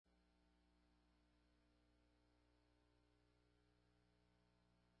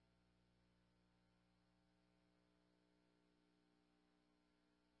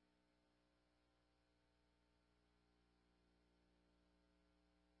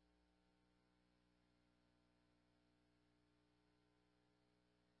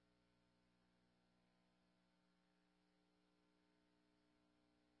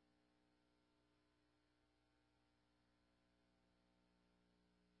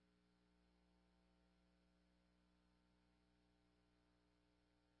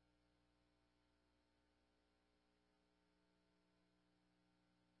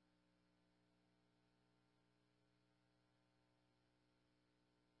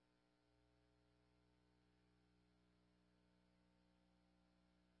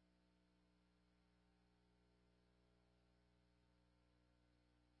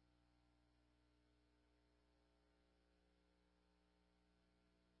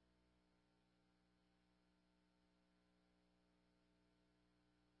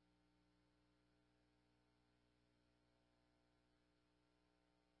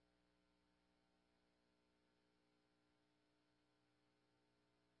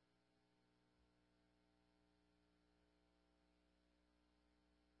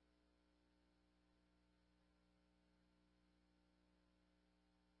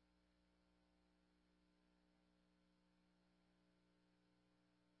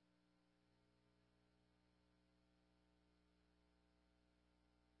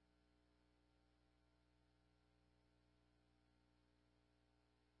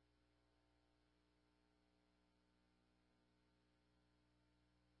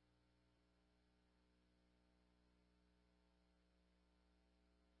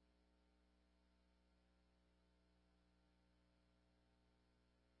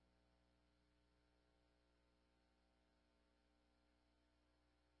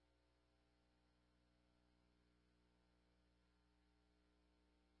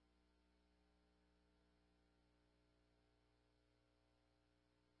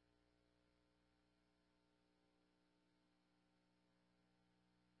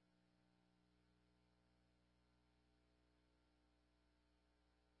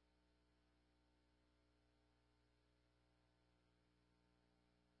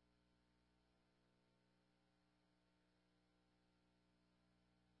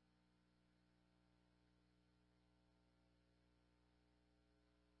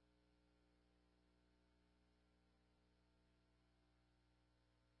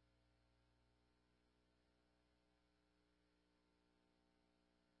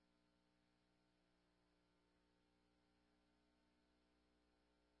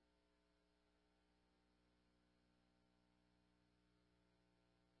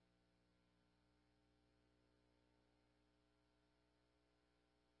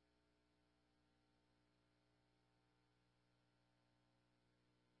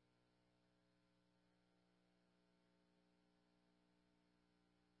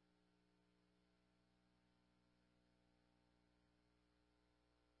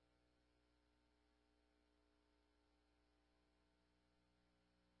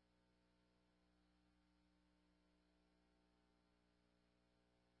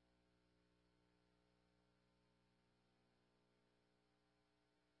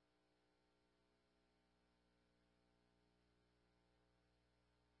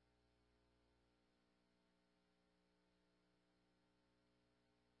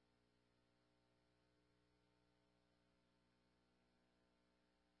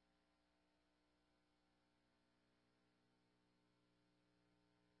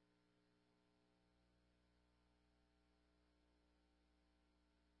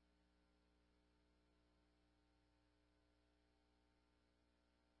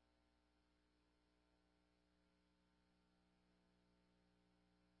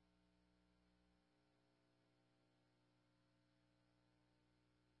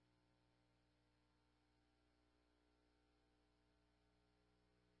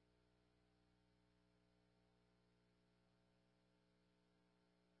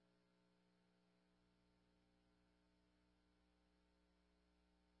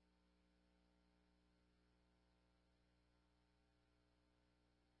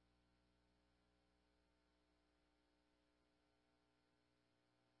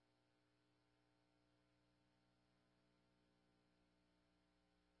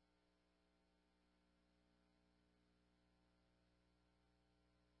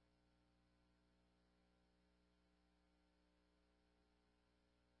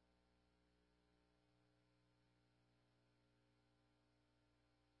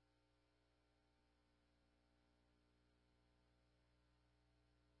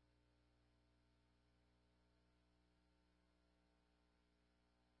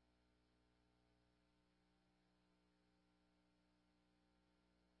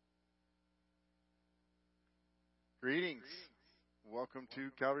Greetings. Welcome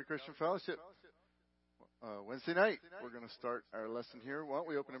to Calvary Christian Fellowship. Wednesday night, we're going to start our lesson here. Why don't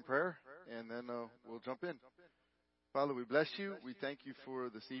we open in prayer, and then we'll jump in. Father, we bless you. We thank you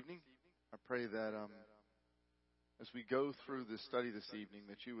for this evening. I pray that as we go through this study this evening,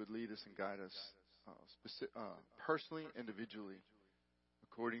 that you would lead us and guide us personally, individually,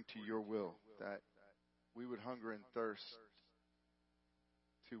 according to your will, that we would hunger and thirst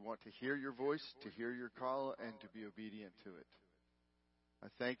to want to hear your voice, to hear your call, and to be obedient to it. I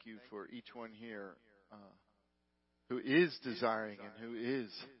thank you for each one here who is desiring and who is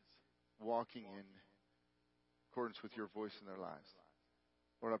walking in accordance with your voice in their lives.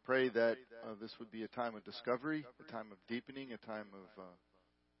 Lord, I pray that this would be a time of discovery, a time of deepening, a time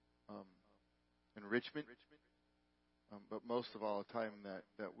of enrichment, but most of all, a time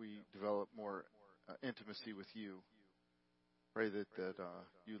that we develop more intimacy with you. Pray that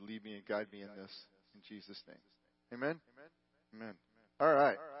you lead me and guide me in this, in Jesus' name. Amen? Amen. All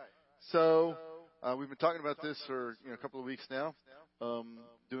right. So we've been talking about this for a couple of weeks now,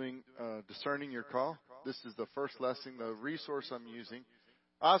 doing discerning your call. This is the first lesson, the resource I'm using.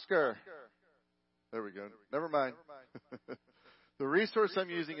 Oscar. There we go. Never mind. The resource I'm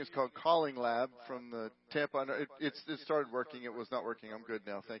using is called Calling Lab from the Tampa. It started working. It was not working. I'm good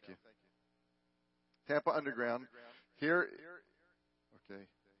now. Thank you. Tampa Underground. Here. Okay.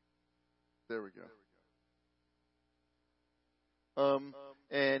 There we go.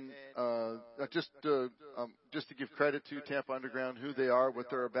 Just to give credit to Tampa Underground, who they are, what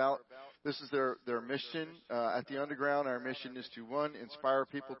they're about. This is their mission. At the Underground, our mission is to, one, inspire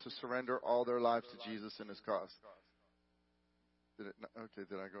people to surrender all their lives to Jesus and His cause. Did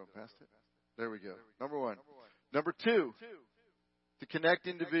I go past it? There we go. Number one. Number two, to connect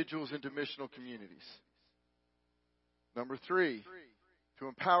individuals into missional communities. Number three, to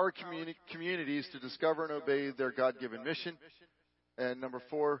empower communities to discover and obey their God-given mission. And number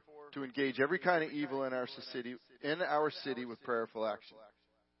four, to engage every kind of evil in our city with prayerful action.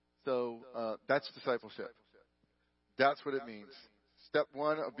 So that's discipleship. That's what it means. Step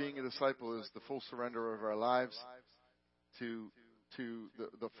one of being a disciple is the full surrender of our lives to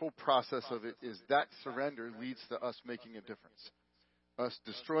the full process of it is that surrender leads to us making a difference. Us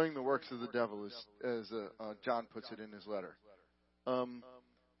destroying the works of the devil, as John puts it in his letter.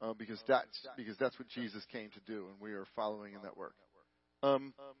 Because that's what Jesus came to do, and we are following in that work.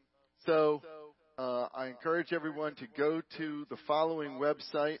 So I encourage everyone to go to the following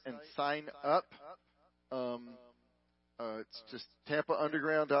website and sign up. It's just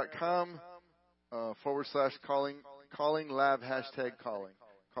tampaunderground.com /calling lab #calling.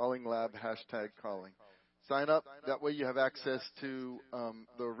 Calling lab #calling. Sign up. That way you have access to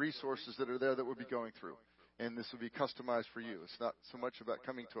the resources that are there that we'll be going through. And this will be customized for you. It's not so much about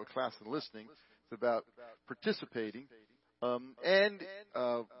coming to a class and listening. It's about participating.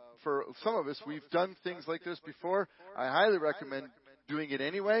 For some of us, we've done things like this before. I highly recommend doing it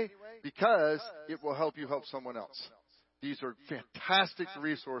anyway because it will help you help someone else. These are fantastic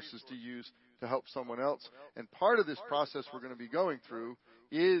resources to use to help someone else. And part of this process we're going to be going through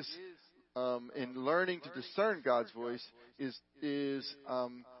is in learning to discern God's voice is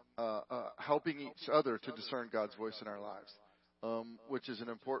helping each other to discern God's voice in our lives, which is an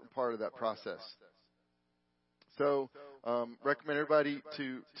important part of that process. So, recommend everybody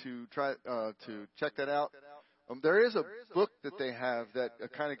to try to check that out. There is a book that they have that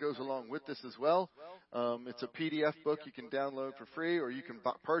kind of goes along with this as well. It's a PDF book you can download for free, or you can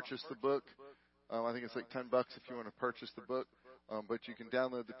purchase the book. I think it's like $10 if you want to purchase the book. But you can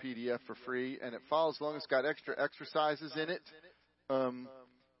download the PDF for free, and it follows along. It's got extra exercises in it.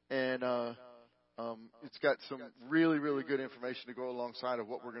 It's got some really, really good information to go alongside of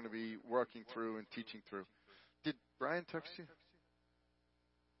what we're going to be working through and teaching through. Did Brian text you?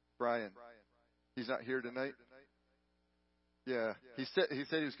 Brian. He's not here tonight? Yeah. He said he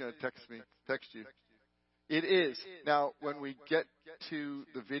was going to text you. It is. Now, when we get to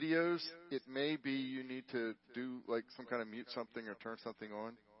the videos, it may be you need to do like some kind of mute something or turn something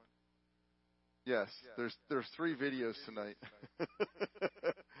on. Yes. There's 3 videos tonight.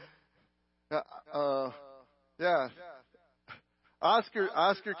 Yeah.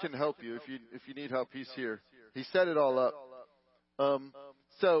 Oscar can help you if you need help. He's here. He set it all up.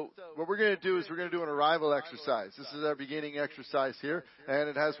 So what we're going to do is we're going to do an arrival exercise. This is our beginning exercise here, and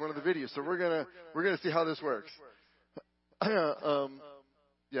it has one of the videos. So we're going to see how this works.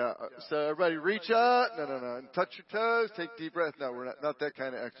 Yeah. So everybody reach up. No. And touch your toes. Take deep breath. No, we're not that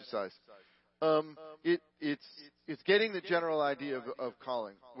kind of exercise. It's getting the general idea of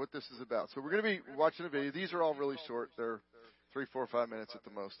calling, what this is about. So we're going to be watching a video. These are all really short. They're 3, 4, 5 minutes at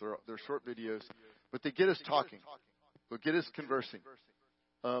the most. They're short videos, but they get us talking. So get us conversing.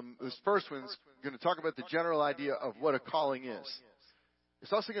 This first one's going to talk about the general idea of what a calling is.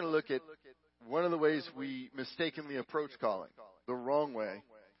 It's also going to look at one of the ways we mistakenly approach calling, the wrong way.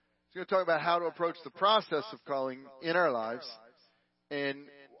 It's going to talk about how to approach the process of calling in our lives. And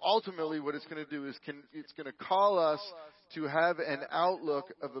ultimately what it's going to do is it's going to call us to have an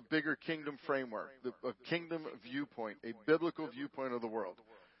outlook of a bigger kingdom framework, a kingdom viewpoint, a biblical viewpoint of the world.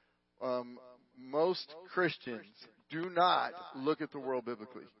 Most Christians do not look at the world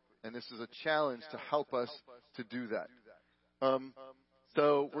biblically, and this is a challenge to help us to do that.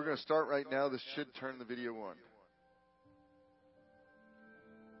 So we're going to start right now. This should turn the video on.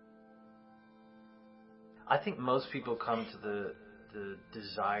 I think most people come to the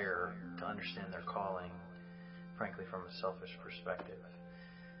desire to understand their calling, frankly, from a selfish perspective.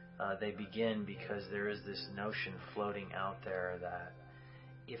 They begin because there is this notion floating out there that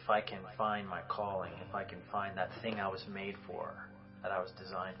if I can find my calling, if I can find that thing I was made for, that I was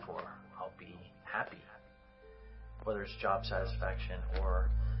designed for, I'll be happy. Whether it's job satisfaction or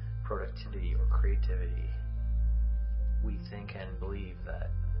productivity or creativity, we think and believe that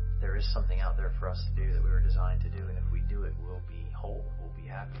there is something out there for us to do that we were designed to do, and if we do it, we'll be whole, we'll be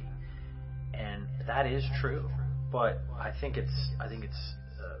happy. And that is true, but I think it's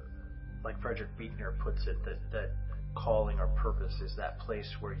like Frederick Buechner puts it, that calling or purpose is that place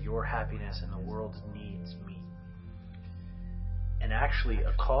where your happiness and the world's needs meet. And actually,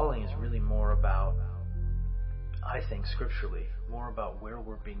 a calling is really more about, I think scripturally, more about where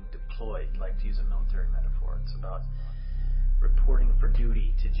we're being deployed, like to use a military metaphor. It's about reporting for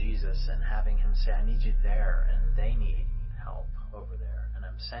duty to Jesus and having him say, I need you there, and they need help over there, and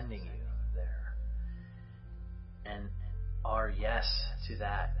I'm sending you there. And our yes to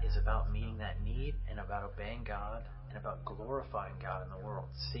that is about meeting that need and about obeying God and about glorifying God in the world,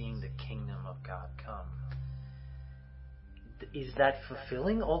 seeing the kingdom of God come. Is that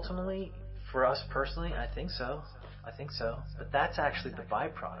fulfilling ultimately for us personally? I think so. But that's actually the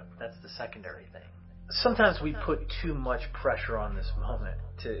byproduct. That's the secondary thing. Sometimes we put too much pressure on this moment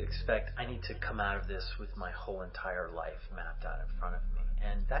to expect I need to come out of this with my whole entire life mapped out in front of me.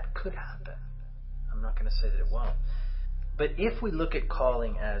 And that could happen. I'm not going to say that it won't. But if we look at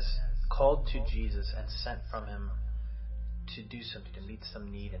calling as called to Jesus and sent from him to do something, to meet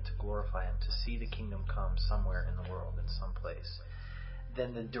some need and to glorify him, to see the kingdom come somewhere in the world, in some place,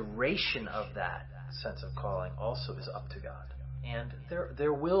 then the duration of that sense of calling also is up to God. And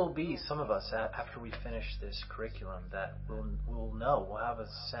there will be some of us after we finish this curriculum that will know, will have a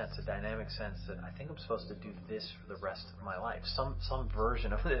sense, a dynamic sense that I think I'm supposed to do this for the rest of my life. Some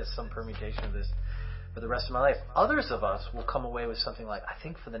version of this, some permutation of this for the rest of my life. Others of us will come away with something like, I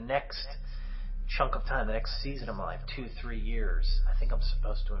think for the next chunk of time, the next season of my life, 2-3 years, I think I'm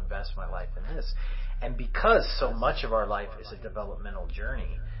supposed to invest my life in this. And because so much of our life is a developmental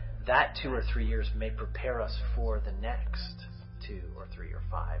journey, that 2 or 3 years may prepare us for the next 2 or 3 or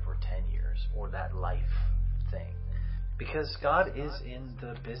 5 or 10 years, or that life thing. Because God is in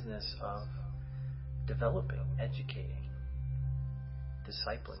the business of developing, educating,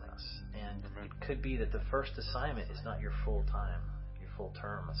 discipling us. And it could be that the first assignment is not your full-time, your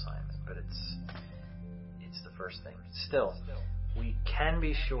full-term assignment, but it's the first thing. Still, we can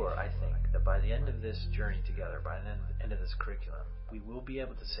be sure, I think, that by the end of this journey together, by the end of this curriculum, we will be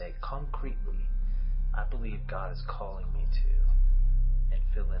able to say concretely, I believe God is calling me to, and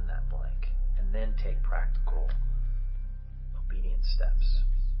fill in that blank, and then take practical, obedient steps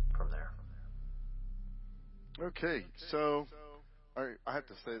from there. Okay, so I have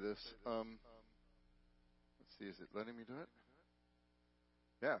to say this. Let's see, is it letting me do it?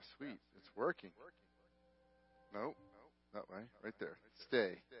 Yeah, sweet. It's working. No, that way, right there.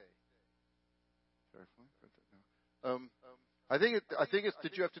 Stay. I think it's.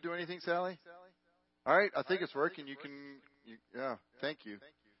 Did you have to do anything, Sally? All right, I think it's working. Yeah, thank you.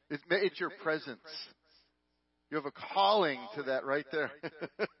 It's your presence. You have a calling to that right there.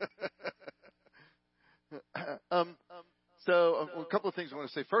 So a couple of things I want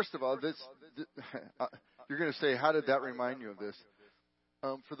to say. First of all, you're going to say, how did that remind you of this?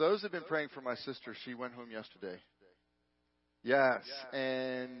 For those who've been praying for my sister, she went home yesterday. Yes,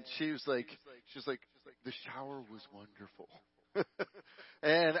 and she was like, the shower was wonderful.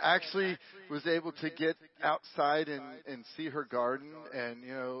 And actually was able to get outside and see her garden, and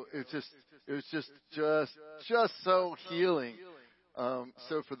it was just so healing.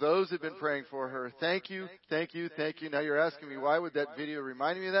 So for those who've been praying for her, thank you. Now you're asking me, why would that video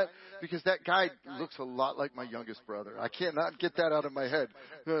remind me of that? Because that guy looks a lot like my youngest brother. I cannot get that out of my head.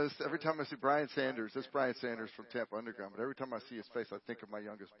 Every time I see Brian Sanders, that's Brian Sanders from Tampa Underground, but every time I see his face, I think of my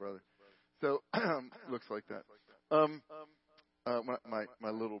youngest brother. So looks like that. My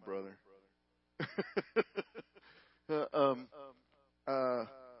little brother.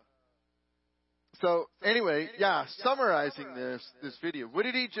 So anyway, summarizing this video, what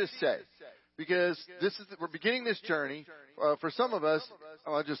did he just say? Because we're beginning this journey. For some of us,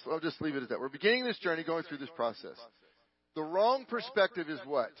 I'll just leave it at that. We're beginning this journey, going through this process. The wrong perspective is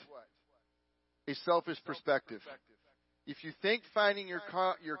what? A selfish perspective. If you think finding your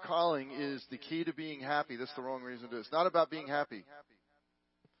calling is the key to being happy, that's the wrong reason to do it. It's not about being happy.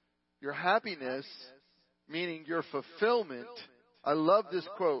 Your happiness, meaning your fulfillment. I love this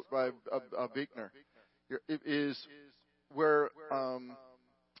quote by Buechner. It is where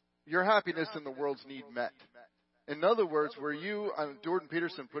your happiness and the world's need met. In other words, where you, Jordan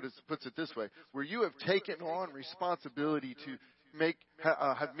Peterson puts it this way, where you have taken on responsibility to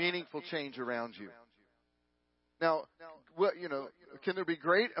have meaningful change around you. Now, can there be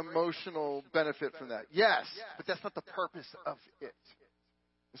great emotional benefit from that? Yes, but that's not the purpose of it.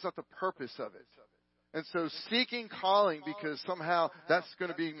 It's not the purpose of it. And so seeking calling because somehow that's going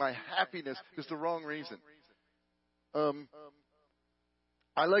to be my happiness is the wrong reason.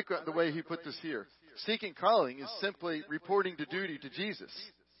 I like the way he put this here. Seeking calling is simply reporting to duty to Jesus.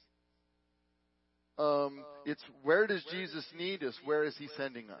 It's where does Jesus need us? Where is he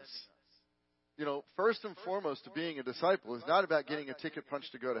sending us? First and foremost, to being a disciple is not about getting a ticket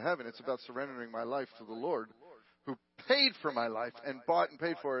punched to go to heaven. It's about surrendering my life to the Lord, who paid for my life and bought and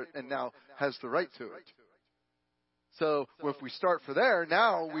paid for it and now has the right to it. So if we start for there,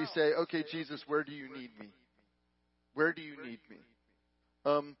 now we say, okay, Jesus, where do you need me? Where do you need me?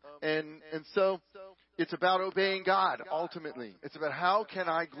 And so it's about obeying God, ultimately. It's about how can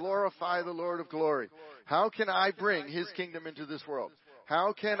I glorify the Lord of glory? How can I bring his kingdom into this world?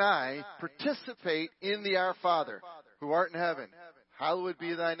 How can I participate in the Our Father, who art in heaven? Hallowed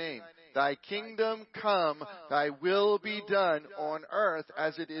be thy name. Thy kingdom come, thy will be done on earth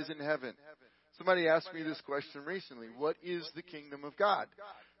as it is in heaven. Somebody asked me this question recently. What is the kingdom of God?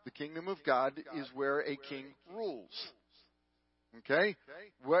 The kingdom of God is where a king rules. Okay?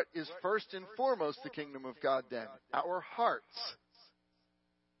 What is first and foremost the kingdom of God then? Our hearts.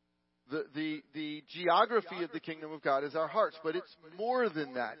 The geography of the kingdom of God is our hearts, but it's more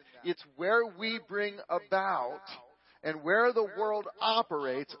than that. It's where we bring about and where the world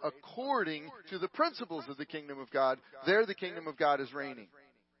operates according to the principles of the kingdom of God. There the kingdom of God is reigning.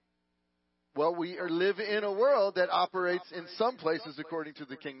 Well, we live in a world that operates in some places according to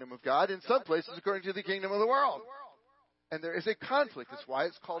the kingdom of God, in some places according to the kingdom of the world. And there is a conflict. That's why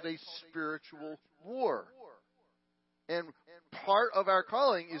it's called a spiritual war. And part of our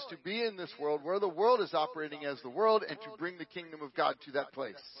calling is to be in this world where the world is operating as the world and to bring the kingdom of God to that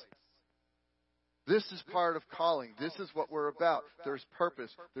place. This is part of calling. This is what we're about. There's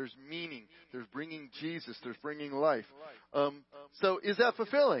purpose. There's meaning. There's bringing Jesus. There's bringing life. So is that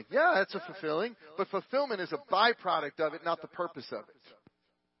fulfilling? Yeah, it's fulfilling. But fulfillment is a byproduct of it, not the purpose of it.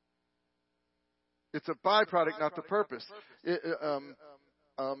 It's a byproduct, not the purpose. The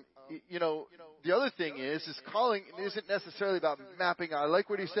other thing is calling isn't necessarily about mapping out. I like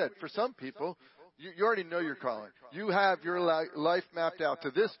what he said. For some people, you already know your calling. You have your life mapped out.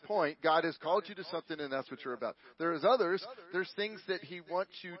 To this point, God has called you to something, and that's what you're about. There's others. There's things that he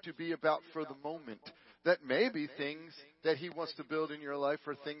wants you to be about for the moment. That may be things that he wants to build in your life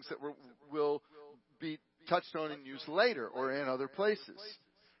or things that will be touched on and used later or in other places.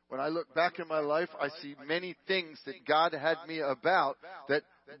 When I look back in my life, I see many things that God had me about that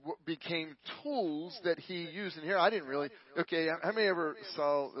became tools that he used. And here, I didn't really. Okay, how many ever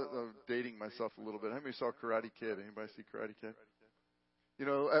saw, dating myself a little bit, how many saw Karate Kid? Anybody see Karate Kid?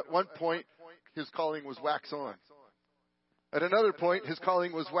 At one point, his calling was wax on. At another point, his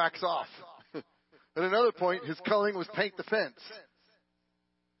calling was wax off. At another point, his calling was paint the fence.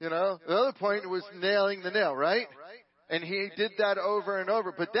 The other point was nailing the nail, right? And he did that over and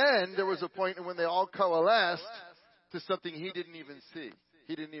over. But then there was a point when they all coalesced to something he didn't even see.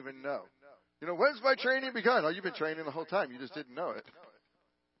 He didn't even know. When's my training begun? Oh, you've been training the whole time. You just didn't know it.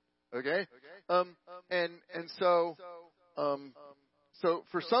 Okay? So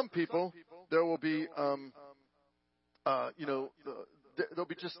for some people, there will be, there'll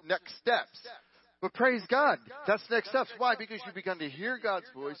be just next steps. But praise God, that's next steps. Why? Because you begun to hear God's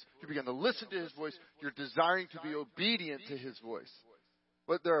voice. You begun to listen to his voice. You're desiring to be obedient to his voice.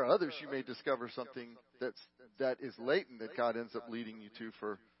 But there are others you may discover something that is latent that God ends up leading you to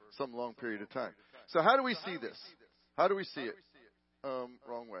for some long period of time. So how do we see this? How do we see it?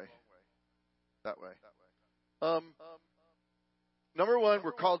 Wrong way. That way. Number one,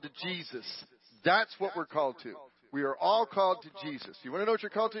 we're called to Jesus. That's what we're called to. We are all called to Jesus. You want to know what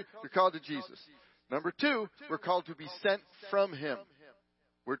you're called to? You're called to Jesus. Number 2, we're called to be sent from Him.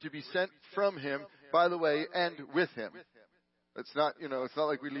 We're to be sent from Him, by the way, and with Him. It's not, it's not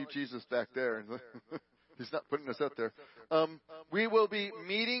like we leave Jesus back there. He's not putting us out there. We will be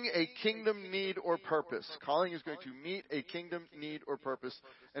meeting a kingdom need or purpose. Calling is going to meet a kingdom need or purpose.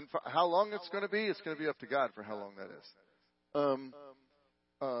 And for how long it's going to be up to God for how long that is.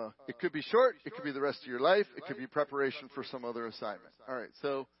 It could be short. It could be the rest of your life. It could be preparation for some other assignment. All right.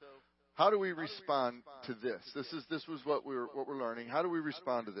 So how do we respond to this? This was what we're learning. How do we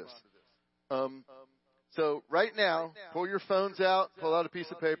respond to this? So right now, pull your phones out, pull out a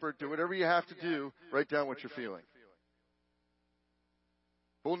piece of paper, do whatever you have to do, write down what you're feeling.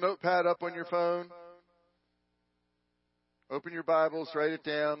 Pull Notepad up on your phone. Open your Bibles, write it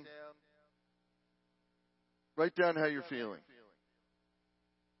down. Write down how you're feeling.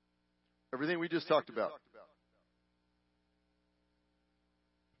 Everything we just talked about.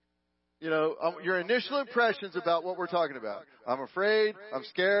 Your initial impressions about what we're talking about. I'm afraid, I'm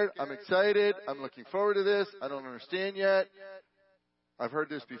scared, I'm excited, I'm looking forward to this, I don't understand yet. I've heard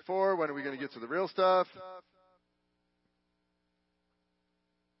this before, when are we going to get to the real stuff?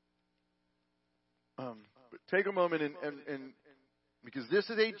 But take a moment and because this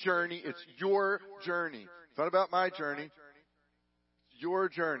is a journey, it's your journey. It's not about my journey, it's your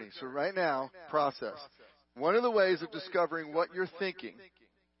journey. So right now, process. One of the ways of discovering what you're thinking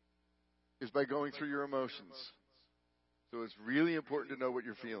is by going through your emotions. So it's really important to know what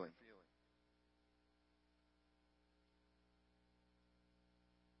you're feeling.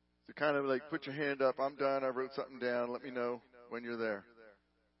 So kind of like put your hand up. I'm done. I wrote something down. Let me know when you're there.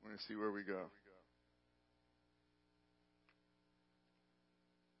 I want to see where we go.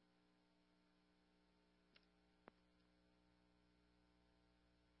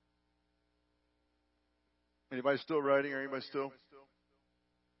 Anybody still writing or anybody still?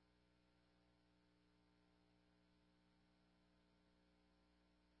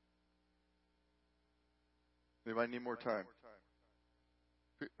 Anybody need more time?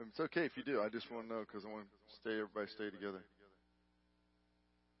 It's okay if you do. I just want to know because I want everybody stay together.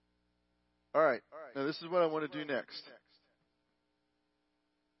 All right. Now this is what I want to do next.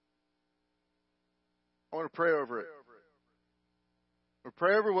 I want to pray over it. We'll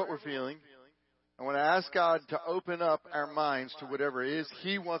pray over what we're feeling. I want to ask God to open up our minds to whatever it is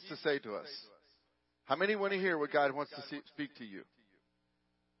He wants to say to us. How many want to hear what God wants to speak to you?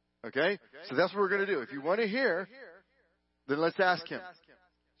 Okay? So that's what we're going to do. If you want to hear, then let's ask Him.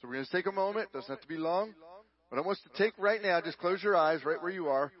 So we're going to take a moment. It doesn't have to be long. But I want us to take right now, just close your eyes right where you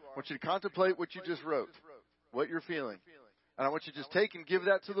are. I want you to contemplate what you just wrote, what you're feeling. And I want you to just take and give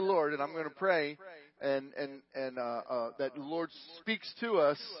that to the Lord. And I'm going to pray and that the Lord speaks to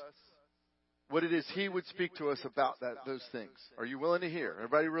us what it is He would speak to us about those things. Are you willing to hear?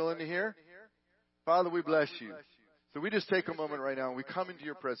 Everybody willing to hear? Father, we bless you. So we just take a moment right now and we come into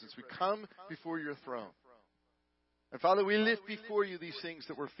your presence. We come before your throne. And Father, we lift before you these things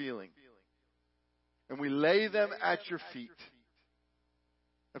that we're feeling. And we lay them at your feet.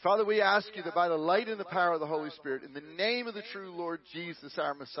 And Father, we ask you that by the light and the power of the Holy Spirit, in the name of the true Lord Jesus,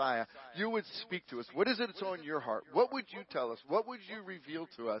 our Messiah, you would speak to us. What is it that's on your heart? What would you tell us? What would you reveal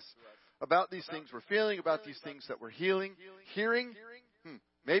to us about these things we're feeling, about these things that we're hearing?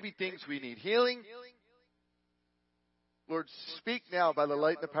 Maybe things we need healing. Lord, speak now by the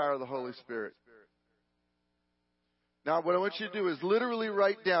light and the power of the Holy Spirit. Now, what I want you to do is literally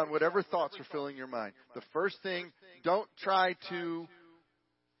write down whatever thoughts are filling your mind. The first thing, don't try to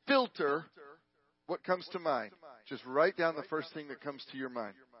filter what comes to mind. Just write down the first thing that comes to your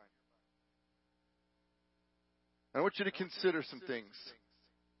mind. I want you to consider some things.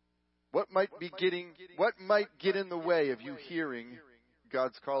 What might get in the way of you hearing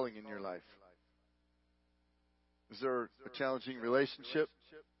God's calling in your life? Is there a challenging relationship?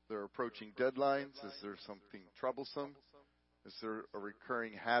 Is there approaching deadlines? Is there something troublesome? Is there a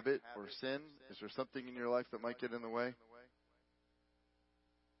recurring habit or sin? Is there something in your life that might get in the way?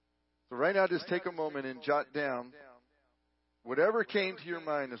 So right now, just take a moment and jot down whatever came to your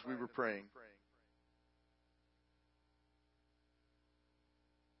mind as we were praying.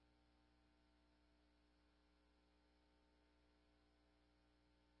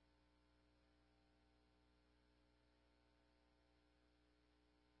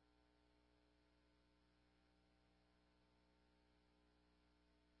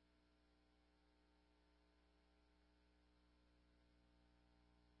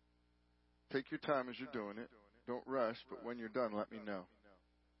 Take your time as you're doing it. Don't rush, but when you're done, let me know.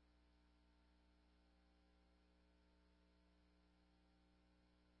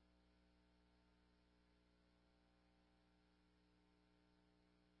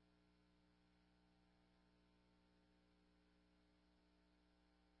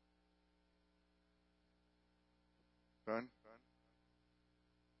 Done?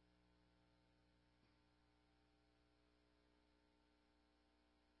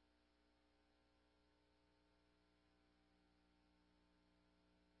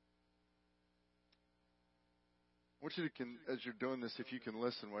 I want you to, as you're doing this, if you can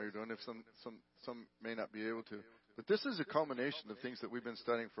listen while you're doing it, if some may not be able to. But this is a culmination of things that we've been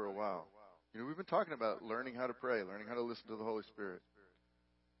studying for a while. We've been talking about learning how to pray, learning how to listen to the Holy Spirit.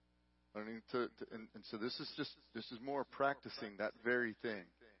 Learning and so this is more practicing that very thing.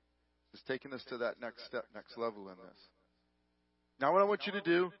 It's taking us to that next step, next level in this. Now what I want you to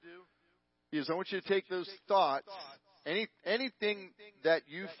do is I want you to take those thoughts, anything that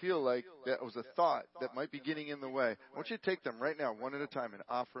you feel like that was a thought that might be getting in the way, I want you to take them right now, one at a time, and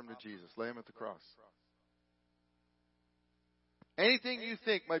offer them to Jesus. Lay them at the cross. Anything you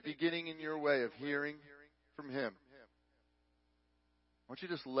think might be getting in your way of hearing from Him, I want you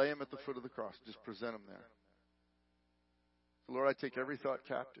to just lay them at the foot of the cross. Just present them there. So Lord, I take every thought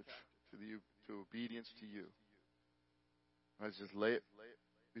captive to obedience to you. I just lay it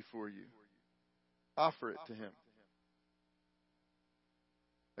before you. Offer it to Him.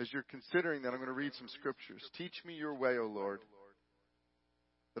 As you're considering that, I'm going to read some scriptures. Teach me your way, O Lord,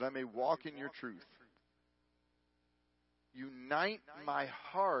 that I may walk in your truth. Unite my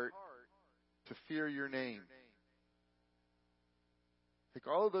heart to fear your name. Take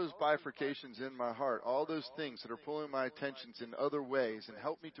all of those bifurcations in my heart, all those things that are pulling my attentions in other ways, and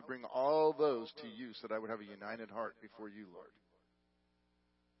help me to bring all those to you so that I would have a united heart before you, Lord.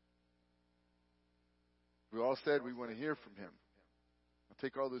 We all said we want to hear from Him. I'll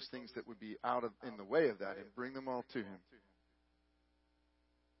take all those things that would be in the way of that and bring them all to Him.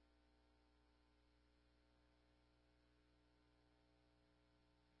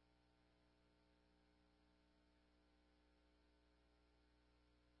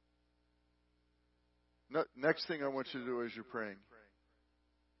 Next thing I want you to do as you're praying,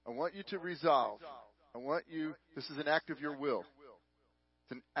 I want you to resolve. This is an act of your will.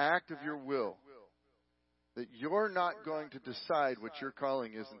 It's an act of your will that you're not going to decide what your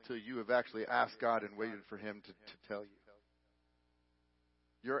calling is until you have actually asked God and waited for Him to tell you.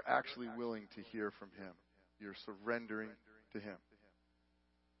 You're actually willing to hear from Him. You're surrendering to Him.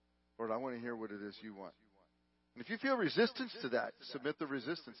 Lord, I want to hear what it is you want. And if you feel resistance to that, submit the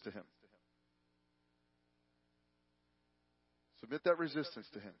resistance to Him. Submit that resistance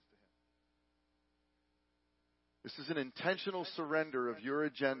to Him. This is an intentional surrender of your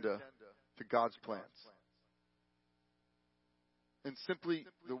agenda to God's plans. And simply,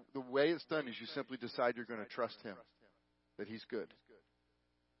 the way it's done is you simply decide you're going to trust Him, that He's good.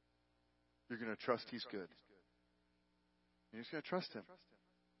 You're going to trust He's good. You're just going to trust Him.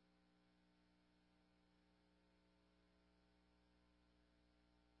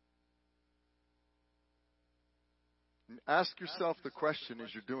 And ask yourself the question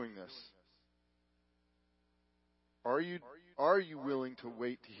as you're doing this. Are you willing to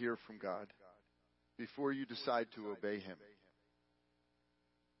wait to hear from God before you decide to obey Him?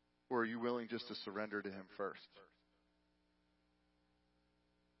 Or are you willing just to surrender to Him first?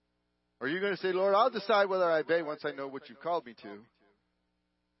 Are you going to say, Lord, I'll decide whether I obey once I know what you've called me to?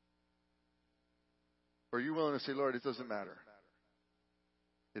 Or are you willing to say, Lord, it doesn't matter.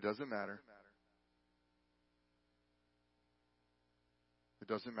 It doesn't matter. It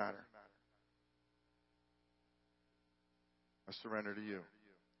doesn't matter. I surrender to you.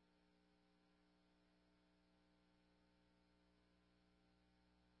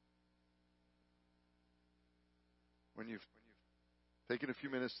 When you've taken a few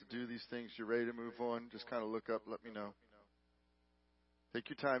minutes to do these things, you're ready to move on, just kind of look up, let me know. Take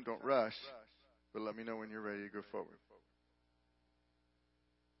your time, don't rush, but let me know when you're ready to go forward.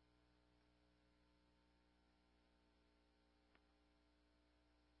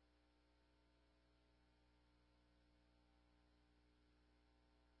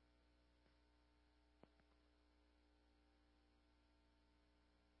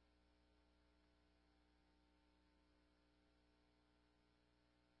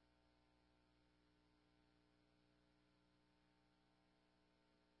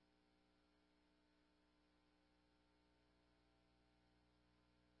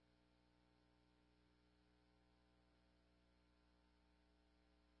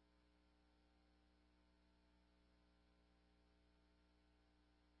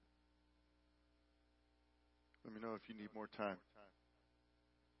 Let me know if you need more time.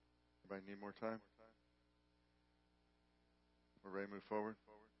 Anybody need more time? We're ready to move forward?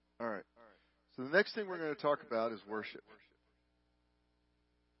 All right. So the next thing we're going to talk about is worship.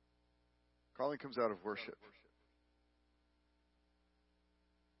 Calling comes out of worship.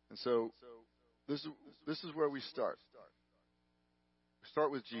 And so This is where we start. We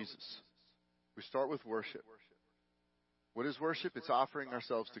start with Jesus. We start with worship. What is worship? It's offering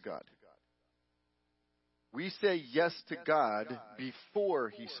ourselves to God. We say yes to God before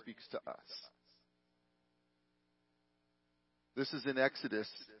He speaks to us. This is in Exodus.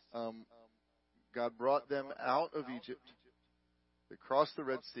 God brought them out of Egypt. They crossed the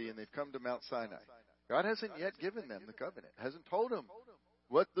Red Sea and they've come to Mount Sinai. God hasn't yet given them the covenant. Hasn't told them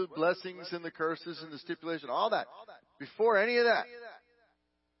what the blessings and the curses and the stipulation, all that. Before any of that.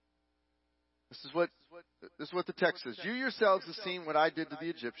 This is what the text says. You yourselves have seen what I did to the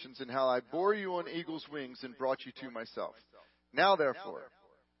Egyptians and how I bore you on eagle's wings and brought you to myself. Now therefore,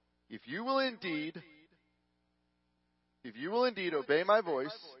 if you will indeed obey my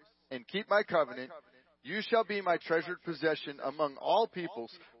voice and keep my covenant, you shall be my treasured possession among all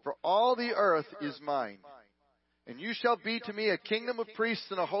peoples, for all the earth is mine. And you shall be to me a kingdom of priests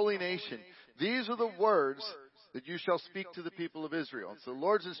and a holy nation. These are the words that you shall speak to the people of Israel. And so the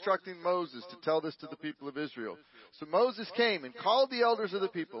Lord's instructing Moses to tell this to the people of Israel. So Moses came and called the elders of the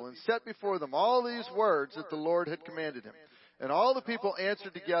people and set before them all these words that the Lord had commanded him. And all the people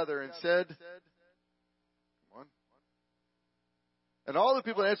answered together and said, all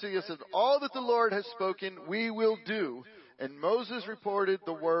that the Lord has spoken, we will do. And Moses reported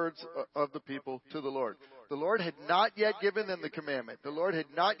the words of the people to the Lord. The Lord had not yet given them the commandment. The Lord had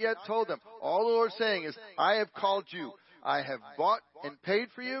not yet told them. All the Lord is saying is, I have called you. I have bought and paid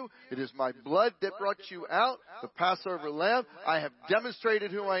for you. It is my blood that brought you out, the Passover lamb. I have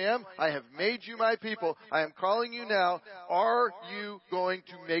demonstrated who I am. I have made you my people. I am calling you now. Are you going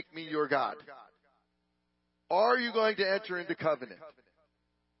to make me your God? Are you going to enter into covenant?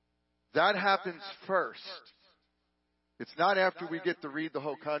 That happens first. It's not after we get to read the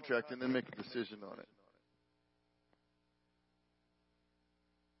whole contract and then make a decision on it.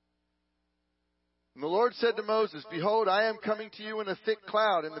 And the Lord said to Moses, behold, I am coming to you in a thick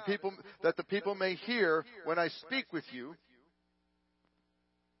cloud, and that the people may hear when I speak with you,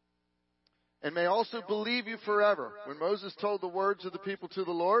 and may also believe you forever. When Moses told the words of the people to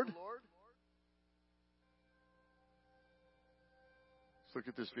the Lord, let's look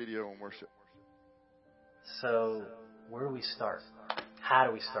at this video on worship. So, where do we start? How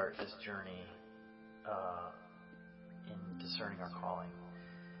do we start this journey in discerning our calling?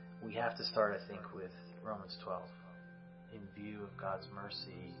 We have to start, I think, with Romans 12. In view of God's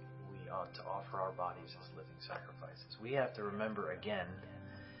mercy, we ought to offer our bodies as living sacrifices. We have to remember again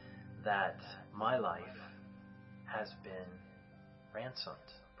that my life has been ransomed,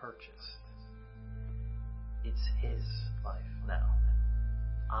 purchased. It's His life now.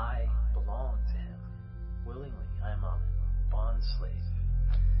 I belong to Him willingly. I'm a bond slave,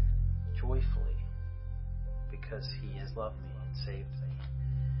 joyfully, because He has loved me and saved me.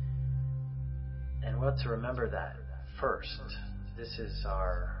 And we ought to remember that first. This is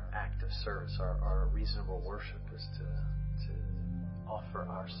our act of service. Our reasonable worship is to offer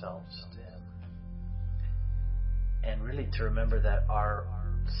ourselves to Him. And really to remember that our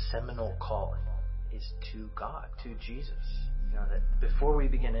seminal calling is to God, to Jesus. You know, that before we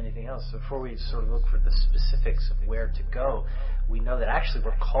begin anything else, before we sort of look for the specifics of where to go, we know that actually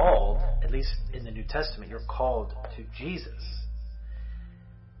we're called, at least in the New Testament, you're called to Jesus.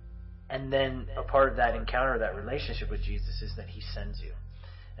 And then a part of that encounter, that relationship with Jesus, is that He sends you.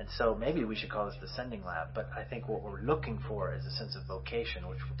 And so maybe we should call this the sending lab, but I think what we're looking for is a sense of vocation,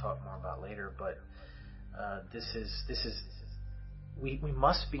 which we'll talk more about later. But we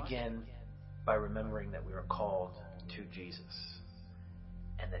must begin by remembering that we are called to Jesus,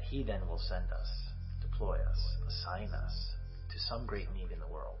 and that He then will send us, deploy us, assign us to some great need in the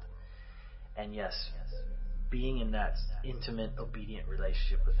world. And yes, being in that intimate, obedient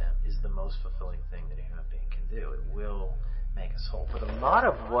relationship with Him is the most fulfilling thing that a human being can do. It will make us whole. But a lot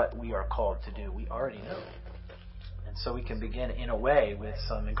of what we are called to do, we already know. And so we can begin, in a way, with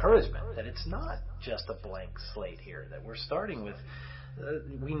some encouragement that it's not just a blank slate here, that we're starting with,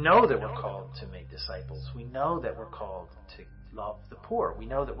 we know that we're called to make disciples. We know that we're called to love the poor. We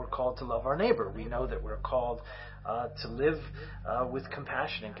know that we're called to love our neighbor. We know that we're called to live with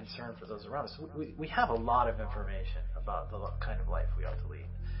compassion and concern for those around us. We have a lot of information about the kind of life we ought to lead.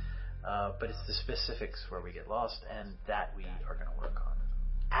 But it's the specifics where we get lost, and that we are going to work on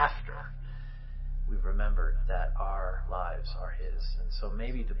after we've remembered that our lives are His. And so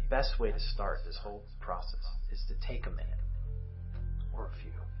maybe the best way to start this whole process is to take a minute or a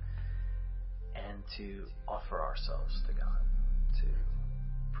few and to offer ourselves to God, to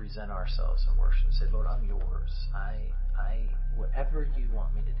present ourselves in worship and say, Lord, I'm yours. I whatever you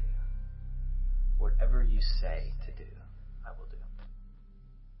want me to do, whatever you say to do, I will do.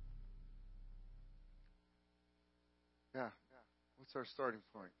 Yeah. What's our starting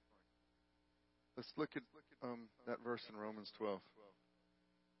point? Let's look at that verse in Romans 12.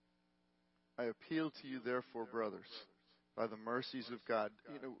 I appeal to you, therefore, brothers, by the mercies of God.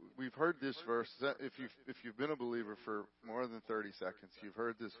 We've heard this verse. If you've been a believer for more than 30 seconds, you've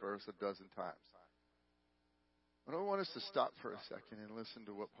heard this verse a dozen times. But I want us to stop for a second and listen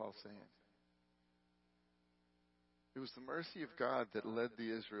to what Paul's saying. It was the mercy of God that led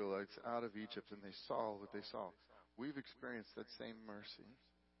the Israelites out of Egypt, and they saw what they saw. We've experienced that same mercy.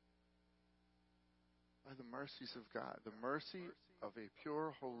 By the mercies of God. The mercy of a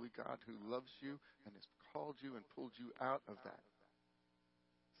pure, holy God who loves you and has called you and pulled you out of that.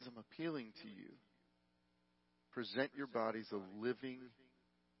 He says, I'm appealing to you. Present your bodies a living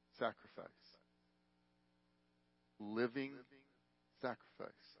sacrifice. Living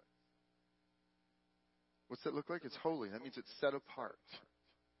sacrifice. What's that look like? It's holy. That means it's set apart.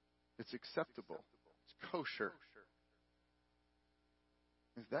 It's acceptable. It's kosher.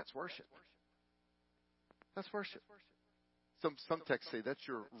 And that's worship. That's worship. Some texts say that's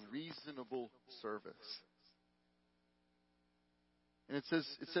your reasonable service. And it says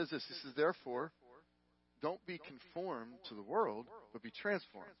this. It says, therefore, don't be conformed to the world, but be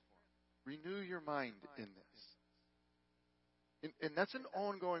transformed. Renew your mind in this. And that's an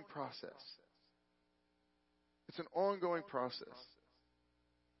ongoing process. It's an ongoing process.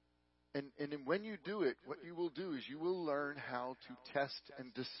 And when you do it, what you will do is you will learn how to test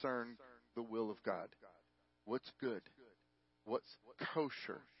and discern the will of God. What's good? What's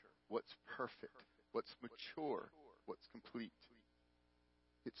kosher? What's perfect? What's mature? What's complete?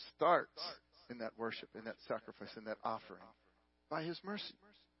 It starts in that worship, in that sacrifice, in that offering by His mercy.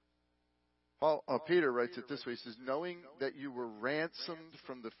 Peter writes it this way. He says, knowing that you were ransomed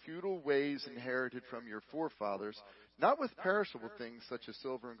from the futile ways inherited from your forefathers, not with perishable things such as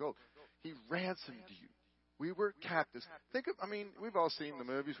silver and gold. He ransomed you. We were captives. We've all seen the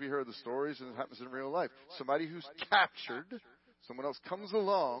movies. We heard the stories, and it happens in real life. Somebody who's captured, someone else comes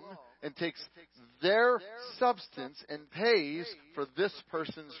along and takes their substance and pays for this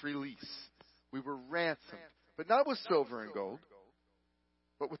person's release. We were ransomed, but not with silver and gold,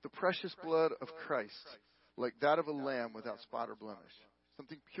 but with the precious blood of Christ, like that of a lamb without spot or blemish.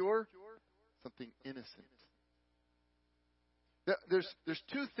 Something pure, something innocent. There's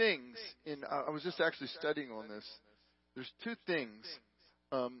two things I was just actually studying on this. There's two things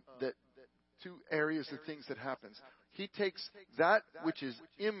two areas of things that happens. He takes that which is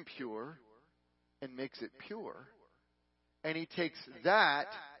impure and makes it pure, and He takes that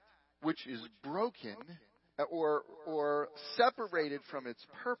which is broken or separated from its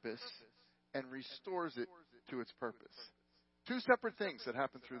purpose and restores it to its purpose. Two separate things that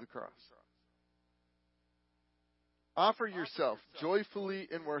happen through the cross. Offer yourself joyfully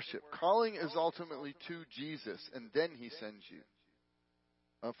in worship. Calling is ultimately to Jesus, and then He sends you.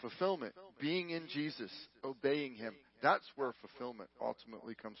 Fulfillment, being in Jesus, obeying Him. That's where fulfillment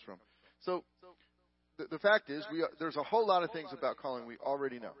ultimately comes from. So, the fact is, there's a whole lot of things about calling we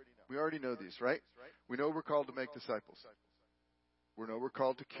already know. We already know these, right? We know we're called to make disciples. We know we're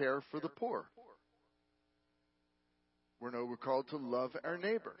called to care for the poor. We know we're called to love our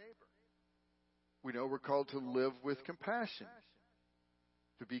neighbor. We know we're called to live with compassion,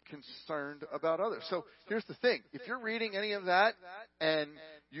 to be concerned about others. So here's the thing. If you're reading any of that and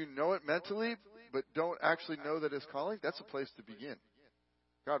you know it mentally, but don't actually know that it's calling, that's a place to begin.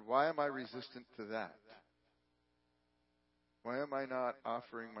 God, why am I resistant to that? Why am I not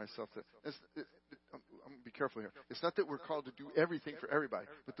offering myself to... I'm going to be careful here. It's not that we're called to do everything for everybody.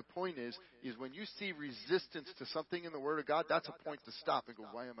 But the point is when you see resistance to something in the Word of God, that's a point to stop and go,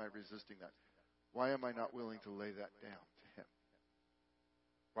 why am I resisting that? Why am I not willing to lay that down to Him?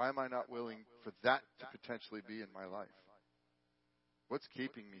 Why am I not willing for that to potentially be in my life? What's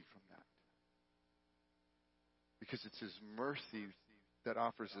keeping me from that? Because it's His mercy that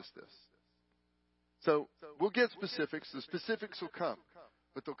offers us this. So we'll get specifics. The specifics will come,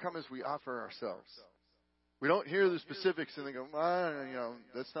 but they'll come as we offer ourselves. We don't hear the specifics and then go,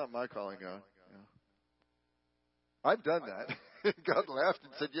 that's not my calling, God. I've done that. God laughed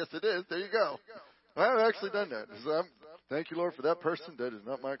and said, yes, it is. There you go. I've actually done that. Thank you, Lord, for that person. That is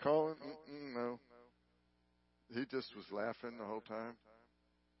not my calling. No. He just was laughing the whole time.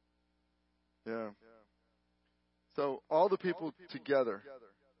 Yeah. So all the people together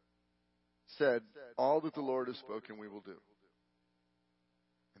said, all that the Lord has spoken, we will do.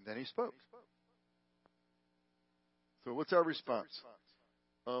 And then He spoke. So what's our response?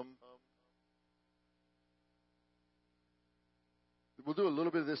 We'll do a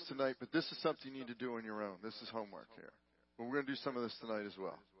little bit of this tonight, but this is something you need to do on your own. This is homework here. But we're going to do some of this tonight as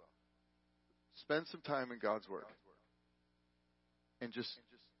well. Spend some time in God's Word. and just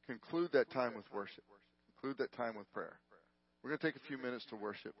conclude that time with worship. Conclude that time with prayer. We're going to take a few minutes to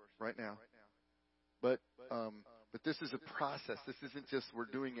worship right now. But this is a process. This isn't just we're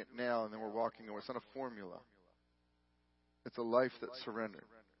doing it now and then we're walking away. It's not a formula. It's a life that's surrendered.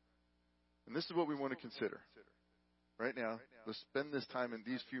 And this is what we want to consider. Right now, let's spend this time in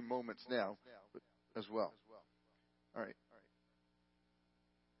these few moments now as well. All right.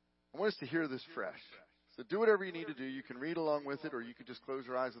 I want us to hear this fresh. So do whatever you need to do. You can read along with it, or you can just close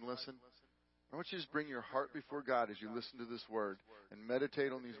your eyes and listen. I want you to just bring your heart before God as you listen to this word and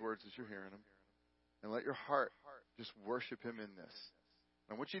meditate on these words as you're hearing them. And let your heart just worship Him in this.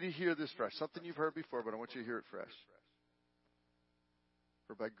 I want you to hear this fresh. Something you've heard before, but I want you to hear it fresh.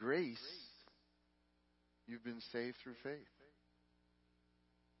 For by grace, you've been saved through faith.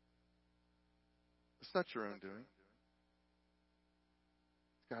 It's not your own doing.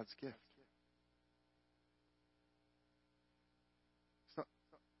 It's God's gift. It's not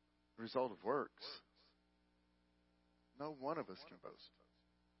the result of works. No one of us can boast.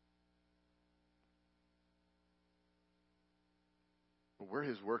 But we're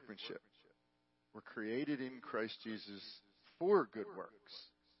His workmanship. We're created in Christ Jesus for good works,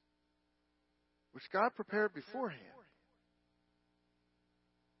 which God prepared beforehand.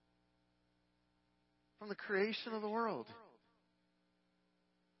 From the creation of the world.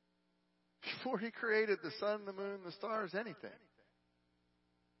 Before He created the sun, the moon, the stars, anything.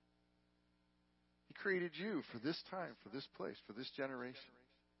 He created you for this time, for this place, for this generation.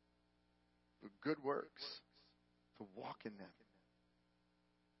 For good works. To walk in them.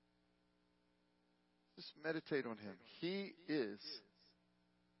 Just meditate on Him. He is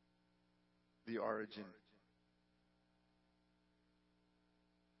the origin.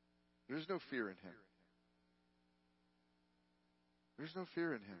 There's no fear in Him. There's no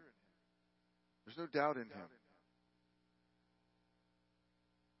fear in Him. There's no doubt in Him.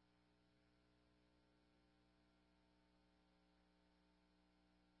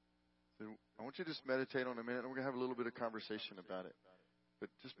 So I want you to just meditate on a minute, and we're going to have a little bit of conversation about it. But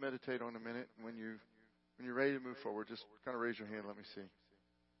just meditate on a minute, and when you're ready to move forward, just kind of raise your hand. Let me see.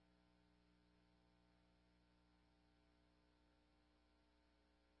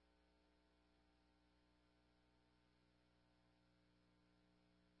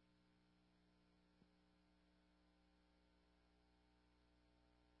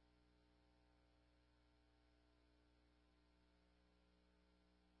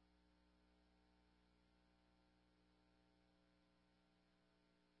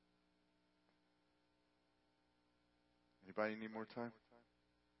 Anybody need more time?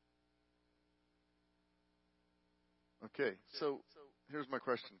 Okay, so here's my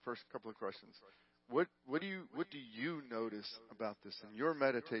question. First couple of questions. What do you notice about this in your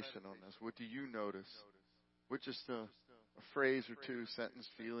meditation on this? What do you notice? What just a phrase or two, sentence,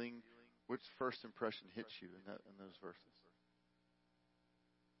 feeling? Which first impression hits you in those verses?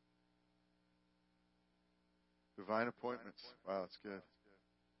 Divine appointments. Wow, that's good.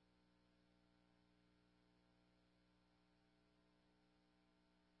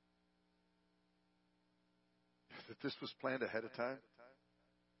 That this was planned ahead of time?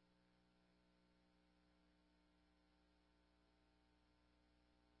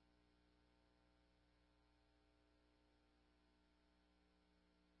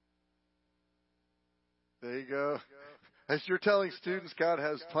 There you go. As you're telling students God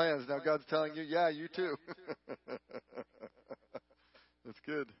has plans, now God's telling you, yeah, you too. That's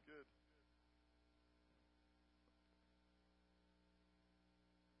good.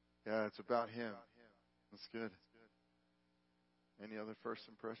 Yeah, it's about Him. That's good. Any other first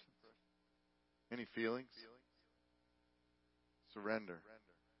impressions? Any feelings? Surrender.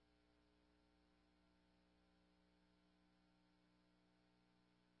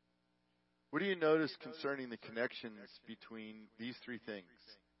 What do you notice concerning the connections between these three things?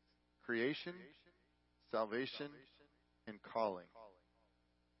 Creation, salvation, and calling.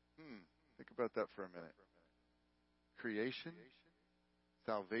 Think about that for a minute. Creation,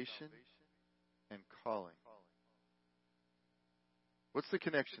 salvation, and calling. What's the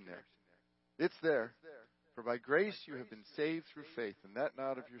connection there? It's there. For by grace you have been saved through faith, and that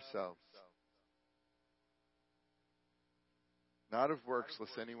not of yourselves. Not of works,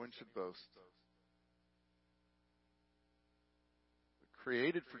 lest anyone should boast. But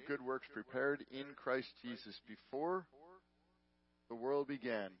created for good works, prepared in Christ Jesus before the world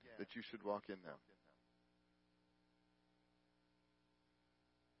began, that you should walk in them.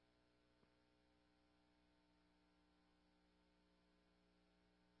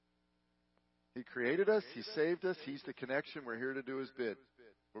 He created us. He saved us. He's the connection. We're here to do His bid.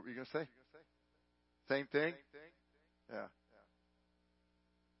 What were you going to say? Same thing? Yeah.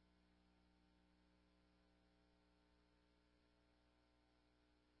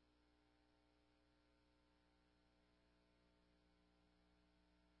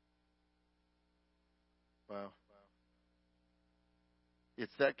 Wow.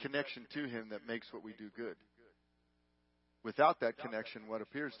 It's that connection to Him that makes what we do good. Without that connection, what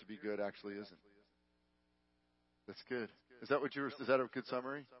appears to be good actually isn't. That's good. Is that a good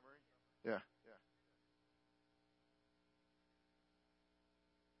summary? Yeah.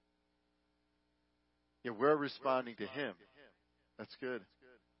 Yeah, we're responding to Him. That's good.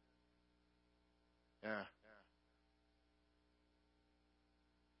 Yeah.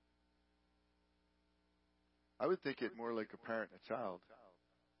 I would think it more like a parent and a child.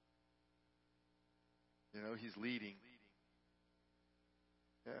 He's leading.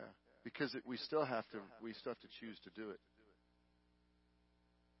 Yeah. Because we still have to choose to do it.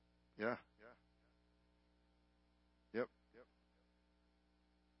 Yeah. Yep.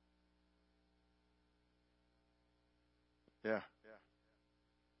 Yeah.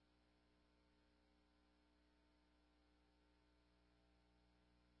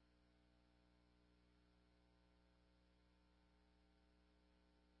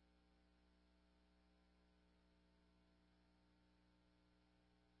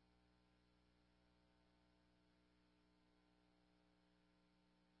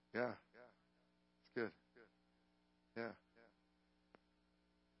 Yeah. It's good. Yeah.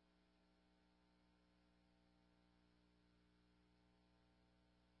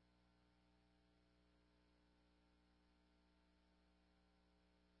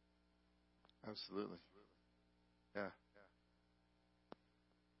 Absolutely. Yeah.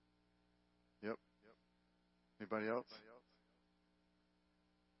 Yep. Anybody else?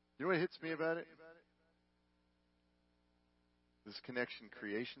 You know what hits me about it? This connection,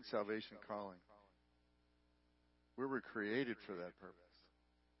 creation, salvation, calling. We were created for that purpose.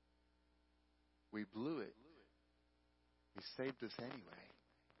 We blew it. He saved us anyway,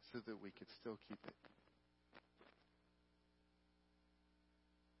 so that we could still keep it.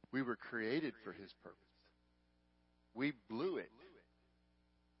 We were created for His purpose. We blew it.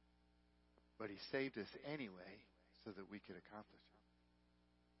 But He saved us anyway, so that we could accomplish it.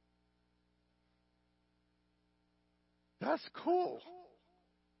 That's cool.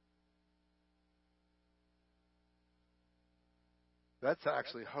 That's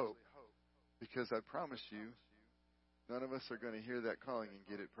actually hope. Because I promise you, none of us are going to hear that calling and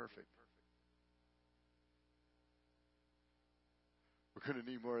get it perfect. We're going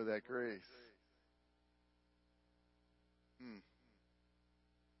to need more of that grace.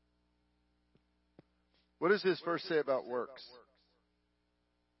 What does this verse say about works?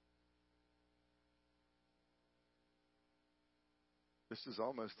 This is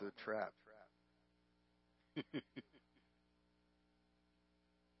almost a trap.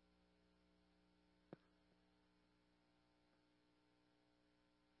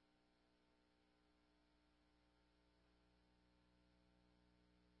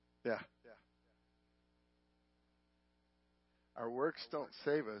 Yeah. Our works don't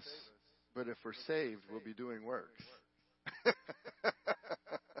save us, but if we're saved, we'll be doing works.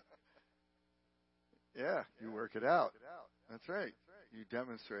 Yeah, you work it out. That's right. You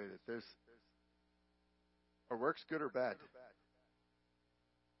demonstrate it. Are works good or bad?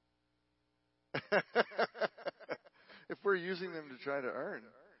 If we're using them to try to earn,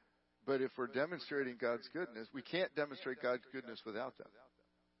 but if we're demonstrating God's goodness, we can't demonstrate God's goodness without them.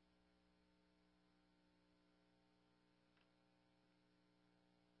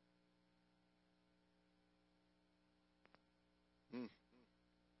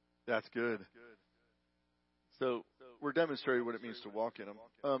 That's good. So we're demonstrating what it means to walk in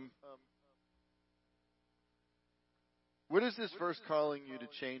them. What is this verse calling you to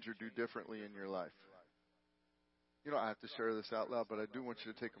change or do differently in your life? You don't have to share this out loud, but I do want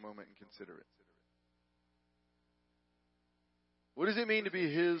you to take a moment and consider it. What does it mean to be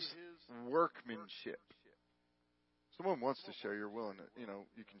His workmanship? Someone wants to share, you're willing to,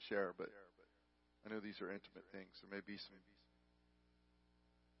 you can share, but I know these are intimate things. There may be some.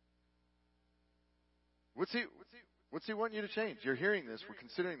 What's He want you to change? You're hearing this. We're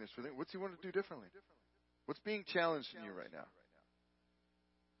considering this. What's He want to do differently? What's being challenged in you right now?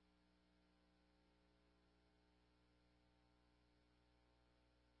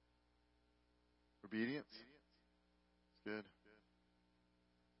 Obedience? It's good.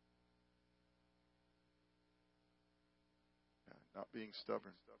 Yeah, not being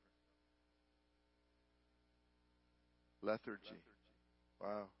stubborn. Lethargy.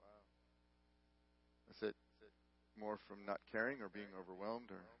 Wow. Is it more from not caring or being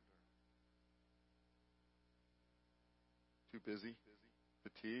overwhelmed or too busy?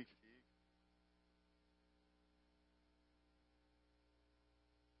 Fatigue?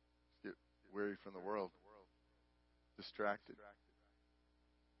 Get weary from the world. Distracted.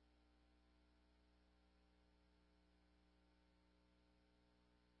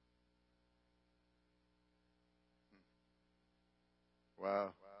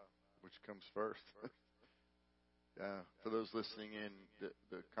 Wow. Which comes first? Yeah. For those listening in,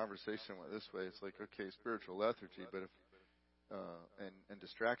 the conversation went this way. It's like, okay, spiritual lethargy, but if and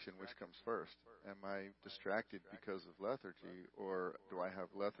distraction, which comes first? Am I distracted because of lethargy, or do I have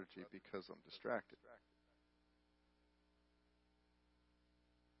lethargy because I'm distracted?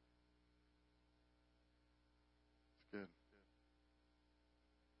 It's good.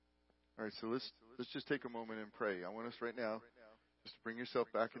 All right, so let's just take a moment and pray. I want us right now just to bring yourself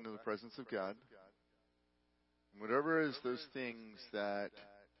back into the presence of God. And whatever is those things that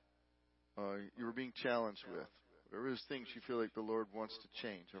you were being challenged with, whatever those things you feel like the Lord wants to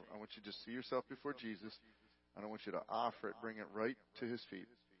change, I want you to see yourself before Jesus, and I want you to offer it, bring it right to His feet.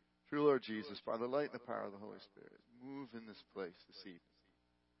 True Lord Jesus, by the light and the power of the Holy Spirit, move in this place this evening.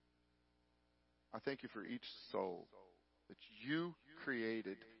 I thank you for each soul that you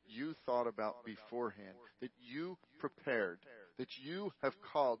created, you thought about beforehand, that you prepared, that you have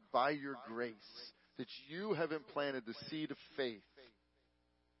called by your grace, that you have implanted the seed of faith.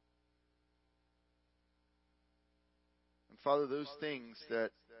 And Father, those things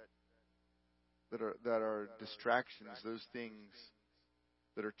that are distractions, those things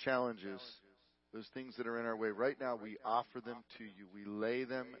that are challenges, those things that are in our way, right now we offer them to you. We lay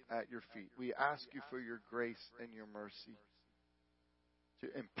them at your feet. We ask you for your grace and your mercy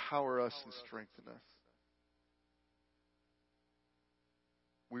to empower us and strengthen us.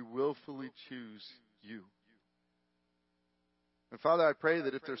 We willfully choose you. And Father, I pray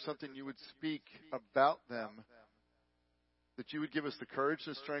that if there's something you would speak about them, that you would give us the courage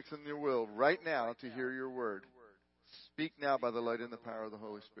and strength and your will right now to hear your word. Speak now by the light and the power of the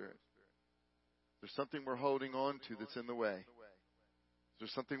Holy Spirit. There's something we're holding on to that's in the way.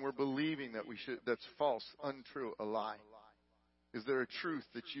 There's something we're believing that's false, untrue, a lie. Is there a truth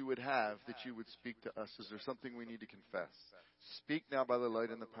that you would have that you would speak to us? Is there something we need to confess? Speak now by the light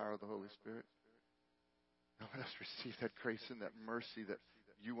and the power of the Holy Spirit. Now let us receive that grace and that mercy that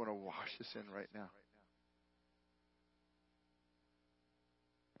you want to wash us in right now.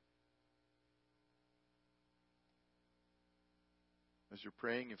 As you're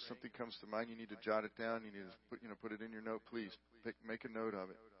praying, if something comes to mind, you need to jot it down. You need to put it in your note. Please make a note of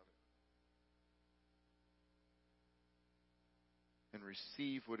it, and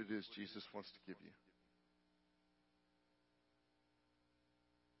receive what it is Jesus wants to give you.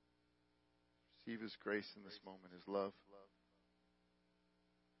 Receive His grace in this moment, His love.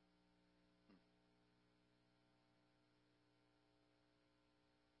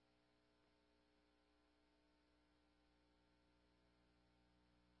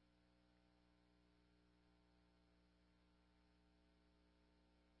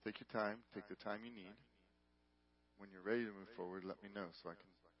 Take your time. Take the time you need. When you're ready to move forward, let me know so I can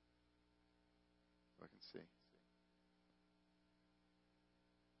see.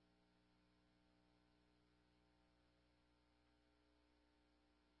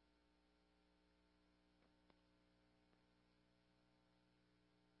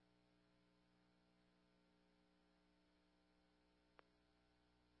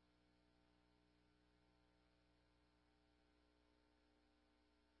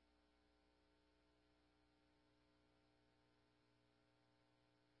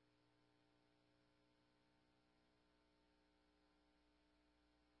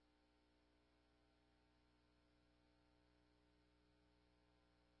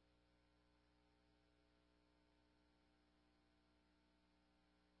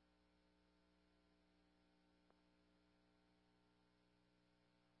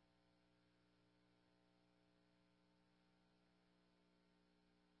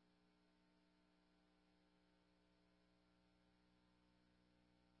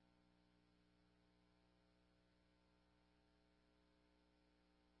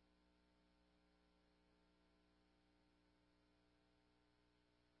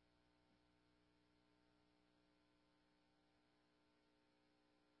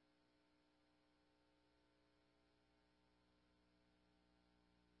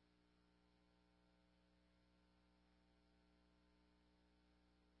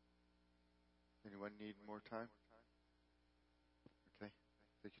 Anyone need more time? Okay,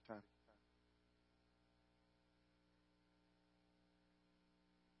 take your time.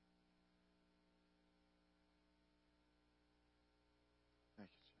 Thank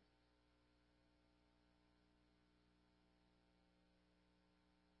you, Jesus.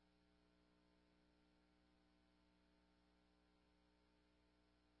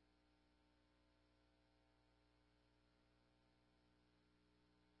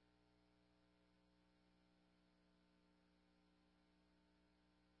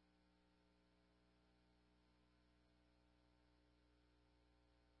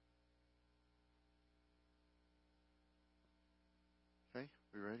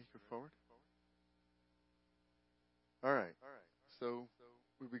 We ready? Go forward. All right. So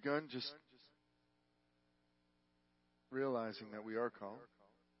we've begun just realizing that we are called.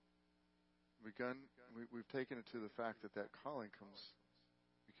 We've taken it to the fact that calling comes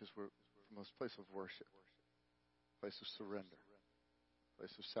because we're from this place of worship, place of surrender,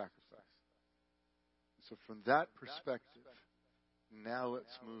 place of sacrifice. So from that perspective, now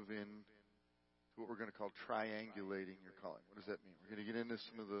let's move in to what we're going to call triangulating your calling. What does that mean? We're going to get into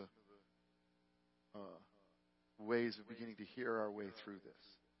some of the ways of beginning to hear our way through this.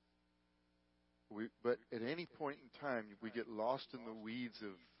 But at any point in time, if we get lost in the weeds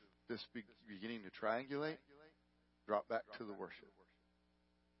of this beginning to triangulate, drop back to the worship.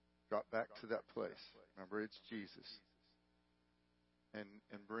 Drop back to that place. Remember, it's Jesus. And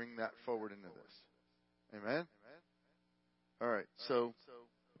bring that forward into this. Amen? All right. So,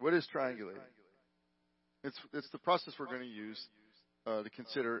 what is triangulating? It's the process we're going to use to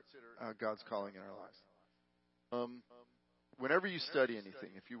consider God's calling in our lives. Whenever you study anything,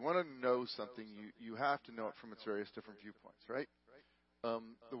 if you want to know something, you have to know it from its various different viewpoints, right?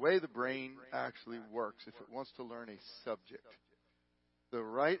 The way the brain actually works, if it wants to learn a subject, the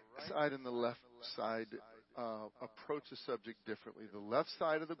right side and the left side approach a subject differently. The left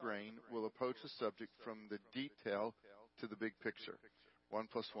side of the brain will approach the subject from the detail to the big picture. 1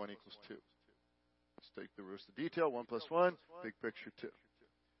 + 1 = 2. Let's take the rest of the detail. 1 + 1, big picture 2.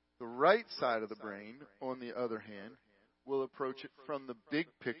 The right side of the brain, on the other hand, will approach it from the big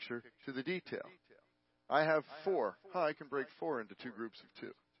picture to the detail. I have 4. I can break 4 into 2 groups of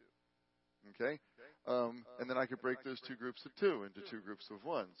 2. Okay? And then I could break those 2 groups of 2 into 2 groups of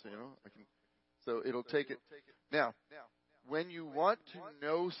 1. So it'll take it. Now, when you want to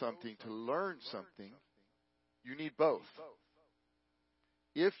know something, to learn something, you need both.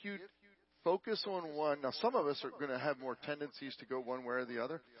 If you focus on one, now some of us are going to have more tendencies to go one way or the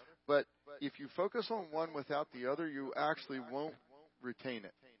other, but if you focus on one without the other, you actually won't retain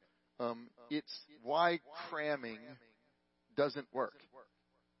it. It's why cramming doesn't work.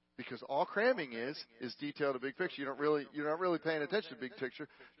 Because all cramming is detail to big picture. You're not really paying attention to big picture.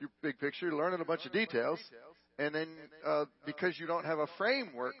 Your big picture, you're learning a bunch of details, and then because you don't have a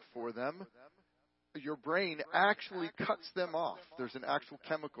framework for them, your brain actually cuts them off. There's an actual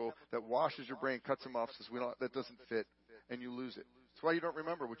chemical that washes your brain, cuts them off, says that doesn't fit, and you lose it. That's why you don't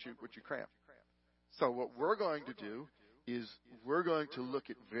remember what you cram. So what we're going to do is we're going to look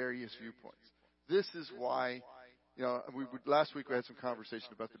at various viewpoints. This is why. Last week we had some conversation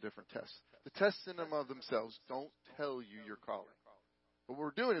about the different tests. The tests in and of themselves don't tell you your calling. What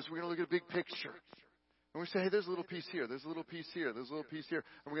we're doing is we're going to look at a big picture. And we say, hey, there's a little piece here, there's a little piece here, there's a little piece here.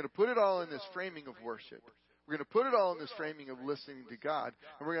 And we're going to put it all in this framing of worship. We're going to put it all in this framing of listening to God.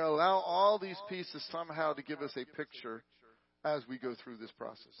 And we're going to allow all these pieces somehow to give us a picture as we go through this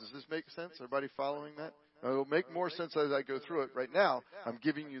process. Does this make sense? Everybody following that? It'll make more sense as I go through it. Right now, I'm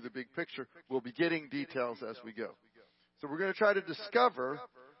giving you the big picture. We'll be getting details as we go. So we're going to try to discover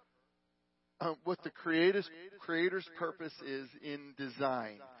what the Creator's purpose is in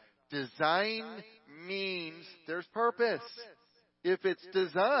design. Design means there's purpose. If it's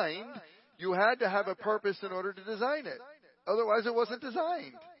designed, you had to have a purpose in order to design it. Otherwise, it wasn't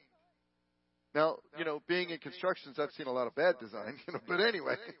designed. Now, being in constructions, I've seen a lot of bad design, but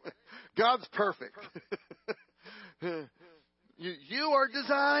anyway, God's perfect. You are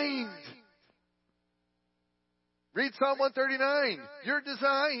designed. Read Psalm 139. You're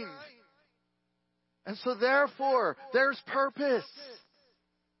designed. And so therefore, there's purpose.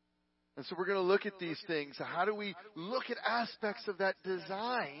 And so we're going to look at these things. How do we look at aspects of that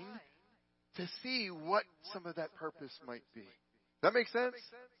design to see what some of that purpose might be? Does that make sense?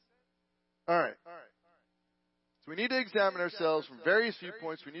 All right. So we need to examine ourselves from various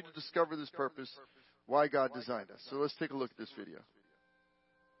viewpoints. We need to discover this purpose, why God designed us. So let's take a look at this video.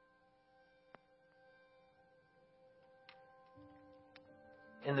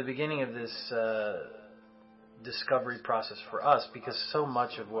 In the beginning of this discovery process for us, because so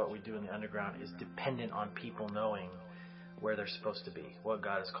much of what we do in the underground is dependent on people knowing where they're supposed to be, what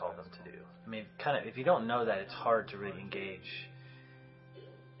God has called them to do. I mean, if you don't know that, it's hard to really engage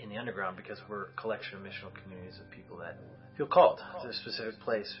in the underground because we're a collection of missional communities of people that feel called to a specific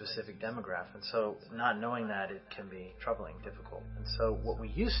place, specific demographic. And so not knowing that, it can be troubling, difficult. And so what we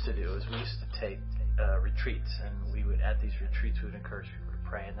used to do is we used to take retreats, and at these retreats we would encourage people to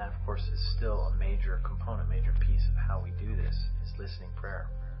pray, and that of course is still a major component, major piece of how we do this, is listening prayer.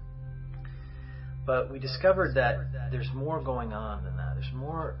 But we discovered that there's more going on than that. There's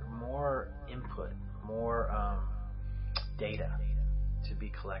more input, more data to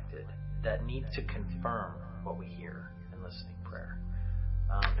be collected that need to confirm what we hear in listening prayer.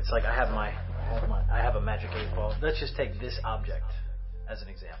 like I have a magic 8 ball. Let's just take this object as an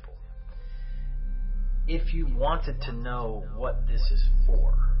example. If you wanted to know what this is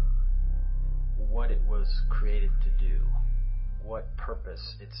for, what it was created to do, what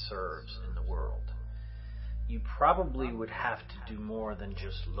purpose it serves in the world, you probably would have to do more than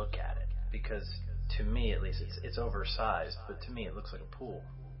just look at it, because to me at least it's oversized, but to me it looks like a pool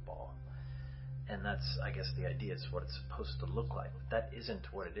ball. And that's, I guess, the idea. It's what it's supposed to look like. But that isn't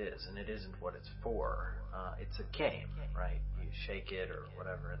what it is, and it isn't what it's for. It's a game, right? You shake it or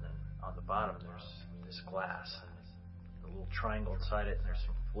whatever, and then on the bottom there's this glass, and a little triangle inside it, and there's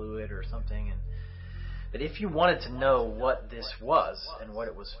some fluid or something. But if you wanted to know what this was and what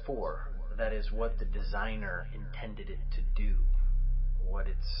it was for, that is what the designer intended it to do, what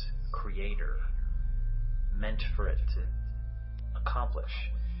its creator meant for it to accomplish,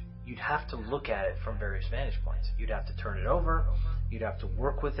 you'd have to look at it from various vantage points. You'd have to turn it over. You'd have to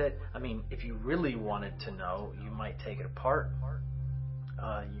work with it. I mean, if you really wanted to know, you might take it apart.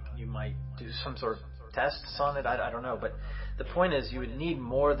 You might do some sort of tests on it. I don't know. But the point is, you would need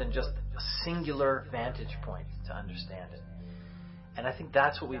more than just a singular vantage point to understand it. And I think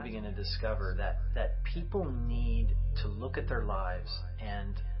that's what we begin to discover, that people need to look at their lives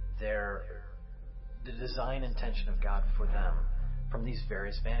and the design intention of God for them from these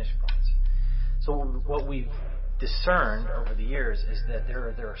various vantage points. So what we've discerned over the years is that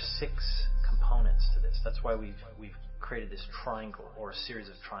there are 6 components to this. That's why we've created this triangle, or a series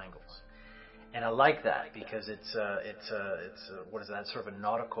of triangles. And I like that because it's what is that, sort of a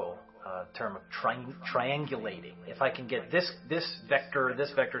nautical term of triangulating. If I can get this vector,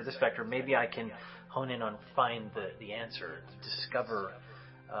 this vector, this vector, maybe I can hone in on find the answer, discover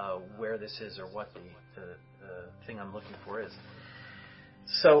where this is or what the thing I'm looking for is.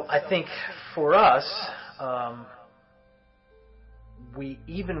 So I think for us,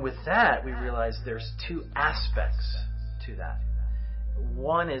 even with that, we realize there's 2 aspects to that.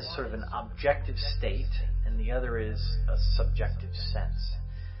 One is sort of an objective state, and the other is a subjective sense.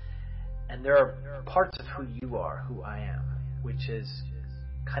 And there are parts of who you are, who I am, which is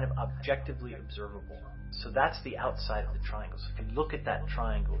kind of objectively observable. So that's the outside of the triangle. So if you look at that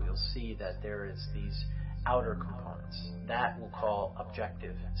triangle, you'll see that there is these outer components. That we'll call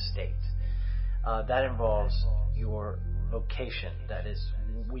objective state. That involves your vocation. That is,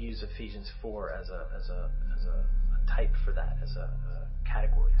 we use Ephesians 4 as a type for that, as a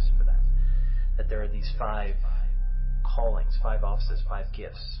categories for that. That there are these 5 callings, 5 offices, 5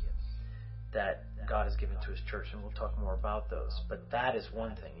 gifts that God has given to His church, and we'll talk more about those. But that is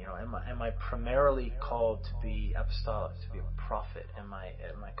one thing. Am I primarily called to be apostolic, to be a prophet? Am I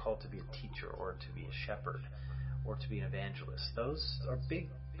called to be a teacher, or to be a shepherd, or to be an evangelist? Those are big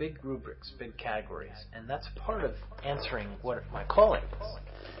rubrics, big categories, and that's part of answering what my calling is.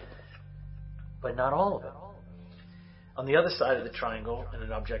 But not all of it. On the other side of the triangle, in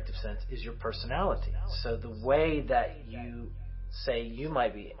an objective sense, is your personality. So the way that you say you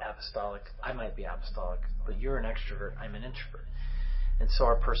might be apostolic, I might be apostolic, but you're an extrovert, I'm an introvert. And so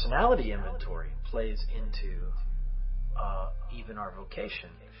our personality inventory plays into even our vocation,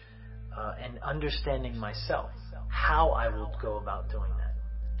 and understanding myself, how I will go about doing that.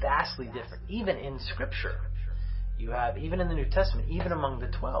 Vastly different. Even in Scripture, you have, even in the New Testament, even among the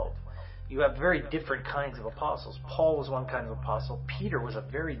 12, you have very different kinds of apostles. Paul was one kind of apostle. Peter was a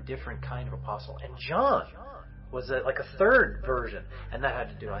very different kind of apostle. And John was like a third version. And that had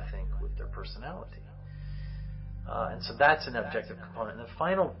to do, I think, with their personality. And so that's an objective component. And the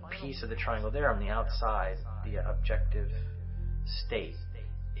final piece of the triangle there on the outside, the objective state,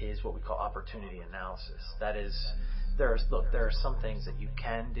 is what we call opportunity analysis. That is, there are some things that you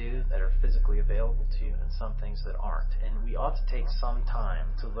can do that are physically available to you, and some things that aren't. And we ought to take some time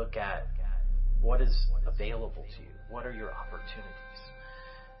to look at what is available to you. What are your opportunities?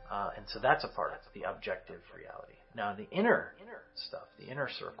 And so that's a part of the objective reality. Now, the inner stuff, the inner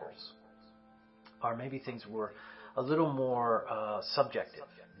circles, are maybe things were a little more subjective.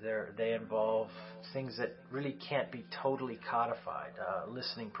 They involve things that really can't be totally codified.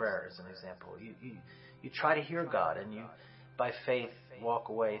 Listening prayer is an example. You try to hear God, and you, by faith, walk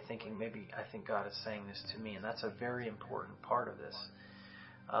away thinking, maybe I think God is saying this to me, and that's a very important part of this.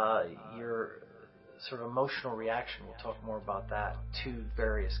 Your sort of emotional reaction, we'll talk more about that, to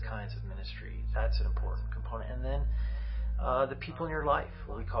various kinds of ministry. That's an important component. And then the people in your life,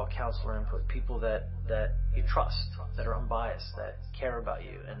 what we call counselor input, people that you trust, that are unbiased, that care about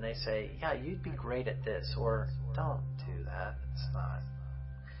you, and they say, yeah, you'd be great at this, or don't do that.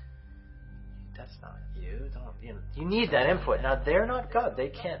 That's not you. You need that input. Now, they're not God. They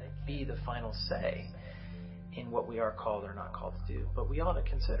can't be the final say. in what we are called or not called to do, but we ought to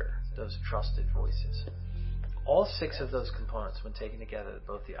consider those trusted voices. All 6 of those components, when taken together,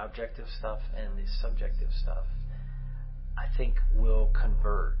 both the objective stuff and the subjective stuff, I think will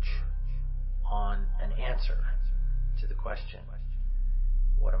converge on an answer to the question,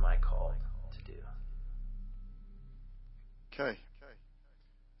 what am I called to do? Okay.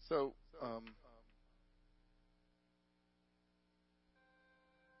 So, there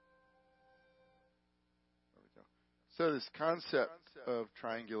we go. So this concept of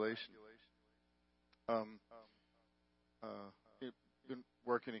triangulation, been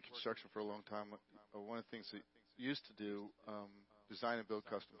working in construction for a long time. One of the things that we used to do, design and build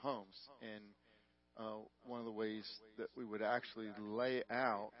custom homes, and one of the ways that we would actually lay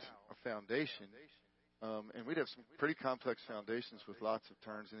out a foundation, and we'd have some pretty complex foundations with lots of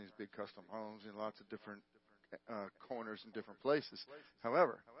turns in these big custom homes and lots of different corners in different places.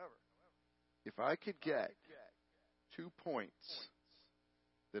 However, if I could get 2 points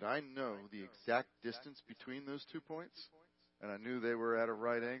that I know the exact distance between those 2 points, and I knew they were at a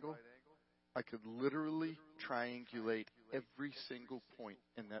right angle, I could literally triangulate every single point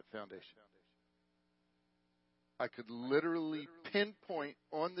in that foundation. I could literally pinpoint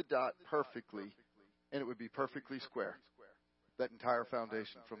on the dot perfectly, and it would be perfectly square. That entire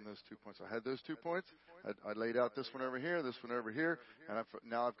foundation from those 2 points. I had those 2 points. I laid out this one over here, and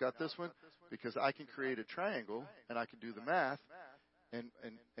now I've got this one, because I can create a triangle and I can do the math,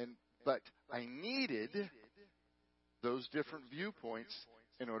 but I needed those different viewpoints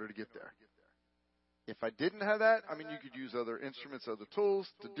in order to get there. If I didn't have that, I mean, you could use other instruments, other tools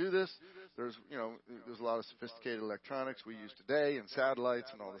to do this. There's a lot of sophisticated electronics we use today, and satellites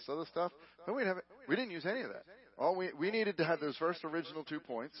and all this other stuff. But we didn't use any of that. All we needed to have those first original 2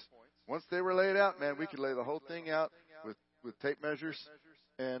 points. Once they were laid out, man, we could lay the whole thing out with tape measures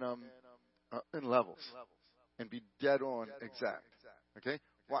and levels and be dead on exact. Okay?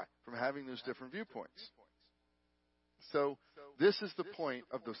 Why? From having those different viewpoints. So this is the point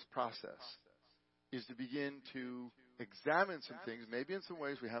of this process, is to begin to examine some things, maybe in some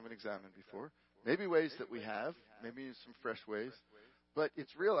ways we haven't examined before, maybe ways that we have, maybe some fresh ways, but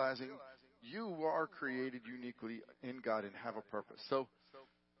it's realizing you are created uniquely in God and have a purpose. So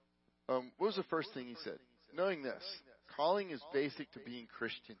what was the first thing he said? Knowing this, calling is basic to being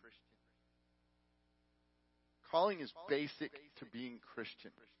Christian. Calling is basic to being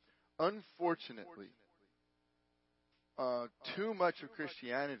Christian. Unfortunately, too much of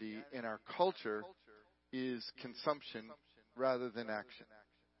Christianity in our culture is consumption rather than action.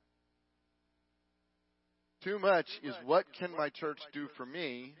 Too much is what can my church do for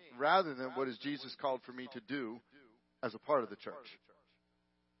me rather than what is Jesus called for me to do as a part of the church.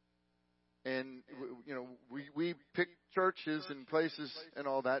 And, we pick churches and places and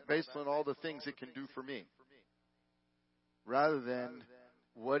all that based on all the things it can do for me, rather than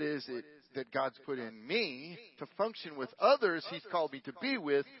what is it that God's put in me to function with others He's called me to be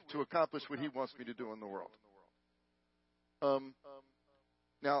with to accomplish what He wants me to do in the world.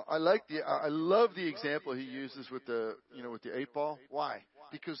 Now, I love the example he uses with the 8 ball. Why?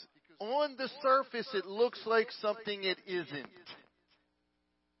 Because on the surface it looks like something it isn't.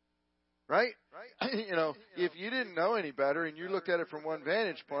 Right? If you didn't know any better and you looked at it from one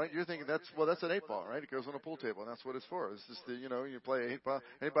vantage point, you're thinking that's an 8 ball, right? It goes on a pool table, and that's what it's for. It's just you play 8 ball.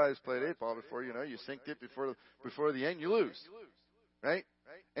 Anybody who's played 8 ball before, you sinked it before the end, you lose, right?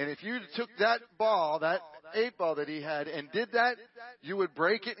 And if you took that ball, that 8 ball that he had, and did that, you would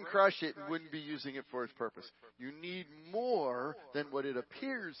break it and crush it and wouldn't be using it for its purpose. You need more than what it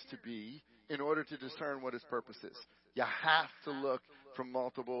appears to be in order to discern what its purpose is. You have to look from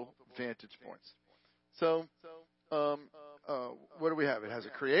multiple vantage points. So, what do we have? It has a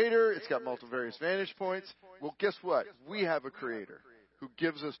creator. It's got multiple various vantage points. Well, guess what? We have a creator who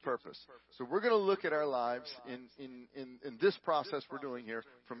gives us purpose. So we're going to look at our lives in this process we're doing here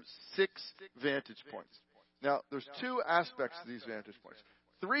from 6 vantage points. Now, there's 2 aspects to these vantage points.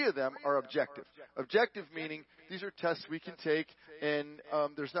 3 of them are objective. Objective meaning these are tests we can take, and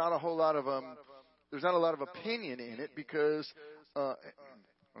there's not a whole lot of opinion in it because I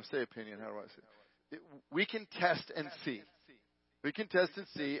say opinion. How do I say it? We can test and see. We can test and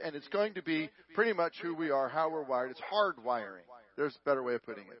see, and it's going to be pretty much who we are, how we're wired. It's hardwiring. There's a better way of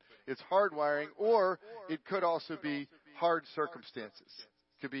putting it. It's hardwiring, or it could also be hard circumstances.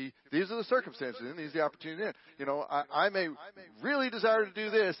 It could be, these are the circumstances, and these are the opportunities. I may really desire to do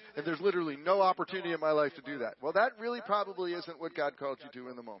this, and there's literally no opportunity in my life to do that. Well, that really probably isn't what God called you to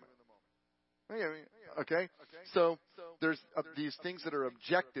in the moment. Okay? So there's these things that are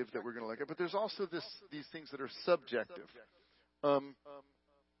objective that we're going to look at, but there's also these things that are subjective.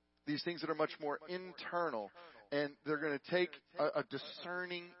 The these things that are much more internal. And they're going to take a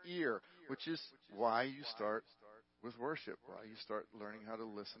discerning ear, which is why you start with worship, why you start learning how to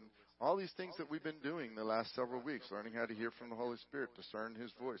listen. All these things that we've been doing the last several weeks, learning how to hear from the Holy Spirit, discern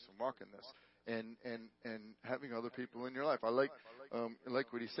His voice, and walk in this, and having other people in your life. I like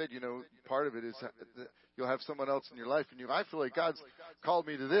what he said. Part of it is that you'll have someone else in your life, and I feel like God's called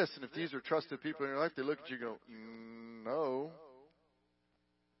me to this, and if these are trusted people in your life, they look at you and go, no.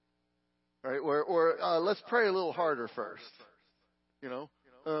 Right? Or let's pray a little harder first.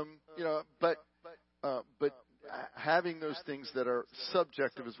 But having those things that are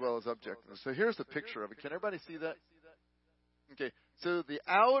subjective as well as objective. So here's the picture of it. Can everybody see that? Okay. So the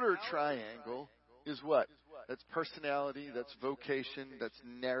outer triangle is what? That's personality, that's vocation, that's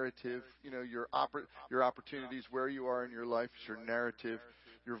narrative. Your opportunities, where you are in your life is your narrative.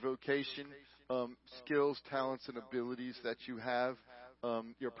 Your vocation, skills, talents, and abilities that you have.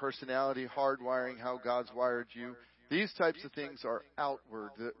 Your personality, hardwiring, how God's wired you. These types of things are outward.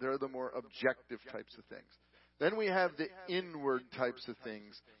 They're the more objective types of things. Then we have the inward types of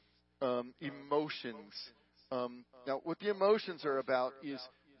things, emotions. Now, what the emotions are about is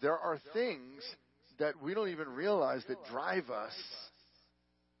there are things that we don't even realize that drive us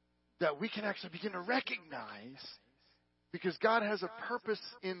that we can actually begin to recognize because God has a purpose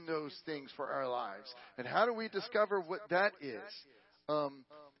in those things for our lives. And how do we discover what that is? We'll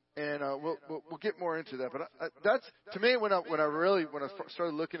get more into that. But that's, to me, when I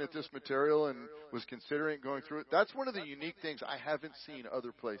started looking at this material and was considering going through it, that's one of the unique things I haven't seen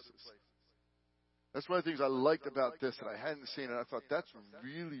other places. That's one of the things I liked about this that I hadn't seen, and I thought that's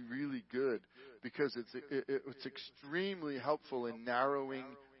really, really good because it's extremely helpful in narrowing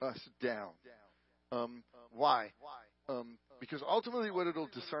us down. Why? Because ultimately what it'll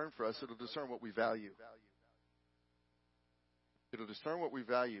discern for us, it'll discern what we value. It'll discern what we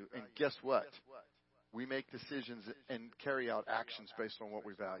value, and guess what? We make decisions and carry out actions based on what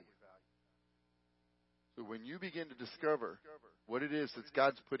we value. So when you begin to discover what it is that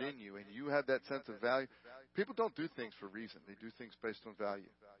God's put in you and you have that sense of value, people don't do things for reason. They do things based on value.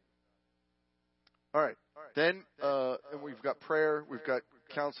 All right. Then and we've got prayer, we've got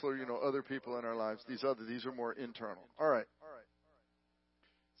counselor, other people in our lives. These are more internal. All right.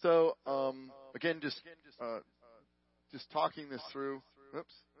 So again, just talking this through.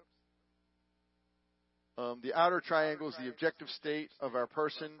 Oops. The outer triangle is the objective state of our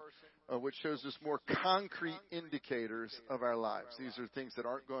person, which shows us more concrete indicators of our lives. These are things that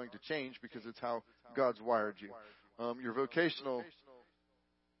aren't going to change because it's how God's wired you. Your vocational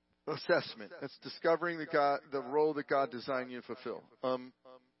assessment, that's discovering the role that God designed you to fulfill. Hang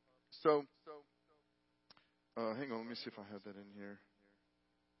on, let me see if I have that in here.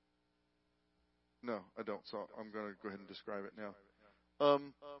 No, I don't, so I'm going to go ahead and describe it now.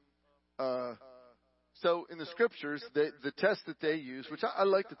 So in the scriptures, the test that they use, which I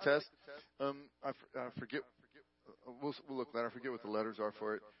like the test, I forget, we'll look at that. I forget what the letters are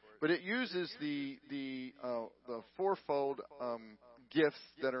for it, but it uses the fourfold gifts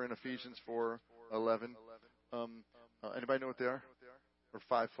that are in Ephesians 4:11. Anybody know what they are? Or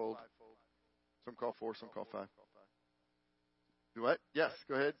fivefold? Some call 4, some call 5. Do what? Yes,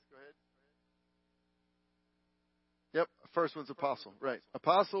 go ahead. Yep, first one's apostle, right.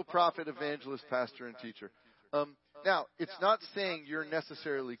 Apostle, prophet, evangelist, pastor, and teacher. Now, it's not saying you're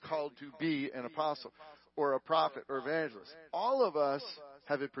necessarily called to be an apostle or a prophet or evangelist. All of us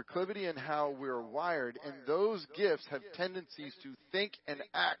have a proclivity in how we're wired, and those gifts have tendencies to think and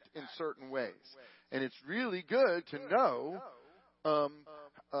act in certain ways. And it's really good to know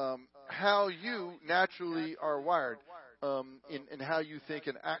how you naturally are wired in how you think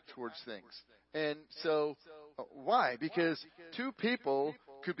and act towards things. And so, why? Because two people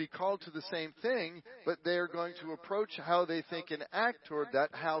could be called to the same thing, but they are going to approach how they think and act toward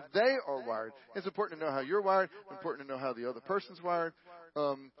that, how they are wired. It's important to know how you're wired. It's important to know how the other person's wired.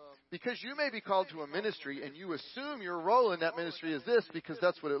 Because you may be called to a ministry and you assume your role in that ministry is this because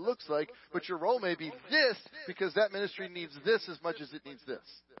that's what it looks like, but your role may be this because that ministry needs this as much as it needs this.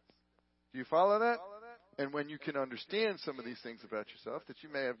 Do you follow that? And when you can understand some of these things about yourself that you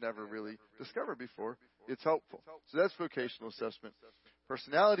may have never really discovered before, it's helpful. So that's vocational assessment.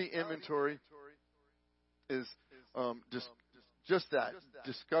 Personality inventory is just that.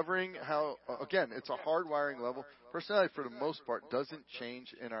 Discovering how, again, it's a hardwiring level. Personality, for the most part, doesn't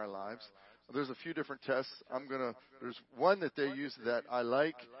change in our lives. There's a few different tests. There's one that they use that I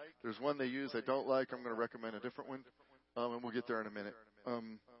like. There's one they use I don't like. I'm going to recommend a different one. And we'll get there in a minute.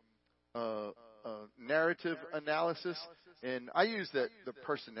 Narrative analysis. And I use the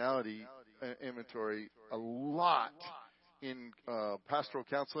personality inventory a lot in pastoral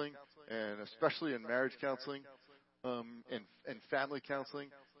counseling, and especially in marriage counseling, and family counseling.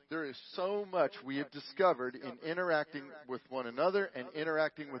 There is so much we have discovered in interacting with one another and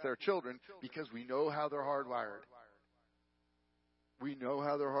interacting with our children because we know how they're hardwired. We know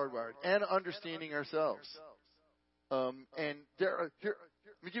how they're hardwired, and understanding ourselves. And here, let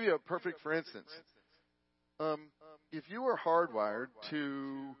me give you a perfect for instance. If you are hardwired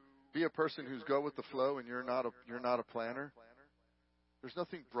to be a person who's go with the flow and you're not a planner, there's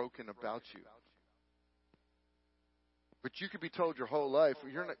nothing broken about you. But you could be told your whole life,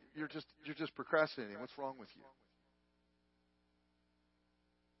 you're just procrastinating. What's wrong with you?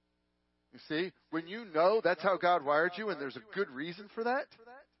 You see, when you know that's how God wired you and there's a good reason for that,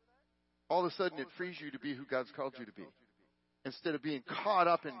 all of a sudden it frees you to be who God's called you to be. Instead of being caught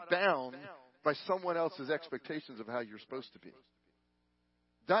up and bound by someone else's expectations of how you're supposed to be.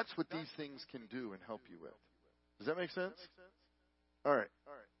 That's what these things can do and help you with. Does that make sense? All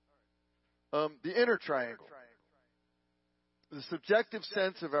right. The inner triangle. The subjective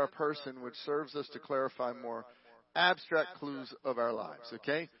sense of our person which serves us to clarify more abstract clues of our lives.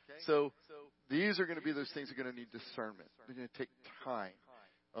 Okay? So these are going to be those things that are going to need discernment. They're going to take time.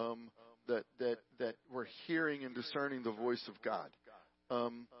 That we're hearing and discerning the voice of God.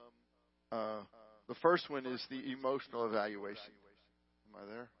 The first one is the emotional evaluation. Am I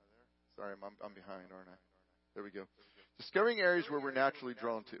there? Sorry, I'm behind, aren't I? There we go. Discovering areas where we're naturally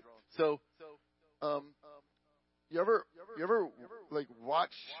drawn to. So, you ever like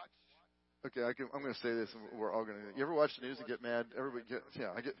watch? Okay, I'm going to say this, and we're all going to. You ever watch the news and get mad?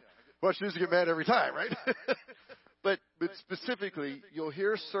 Watch the news and get mad every time, right? But specifically, you'll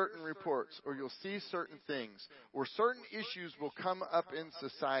hear certain reports, or you'll see certain things, or certain issues will come up in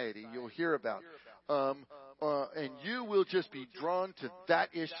society. You'll hear about, and you will just be drawn to that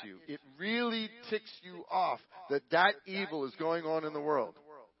issue. It really ticks you off that evil is going on in the world.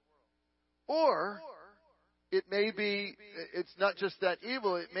 Or it may be, it's not just that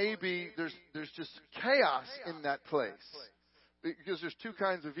evil, it may be there's just chaos in that place. Because there's two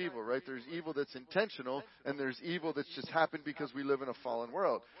kinds of evil, right? There's evil that's intentional, and there's evil that's just happened because we live in a fallen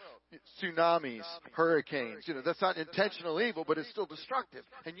world. Tsunamis, hurricanes, that's not intentional evil, but it's still destructive.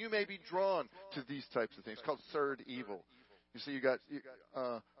 And you may be drawn to these types of things, called third evil. You see, you got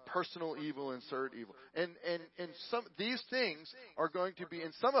personal evil and third evil. And some these things are going to be,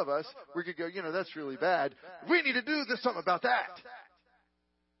 in some of us, we could go, that's really bad. We need to do something about that.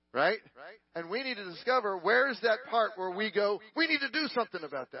 Right? And we need to discover where is that part where we go, we need to do something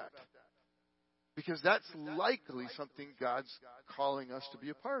about that. Because that's likely something God's calling us to be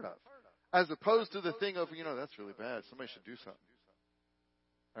a part of. As opposed to the thing of, that's really bad. Somebody should do something.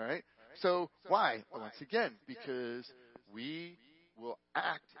 All right? So why? Well, once again, because we will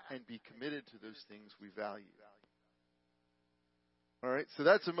act and be committed to those things we value. All right? So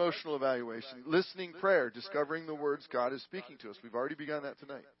that's emotional evaluation. Listening prayer, discovering the words God is speaking to us. We've already begun that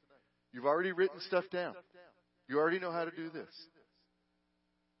tonight. You've already written stuff down. You already know how to do this.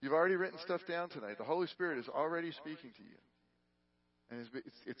 You've already written stuff down tonight. The Holy Spirit is already speaking to you. And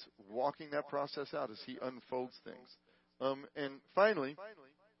it's walking that process out as He unfolds things. And finally,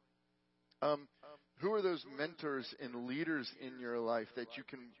 who are those mentors and leaders in your life that you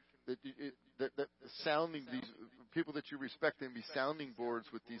can, that sounding these people that you respect and be sounding boards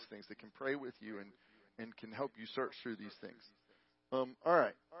with these things, that can pray with you and can help you search through these things? All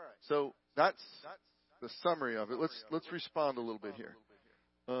right. So that's the summary of it. Let's respond a little bit here.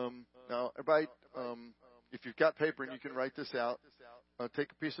 Now, everybody, if you've got paper and you can write this out,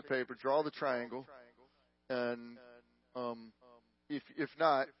 take a piece of paper, draw the triangle, and if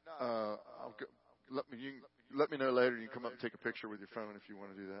not, let me know later. You can come up and take a picture with your phone if you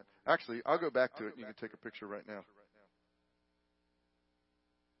want to do that. Actually, I'll go back to it and you can take a picture right now.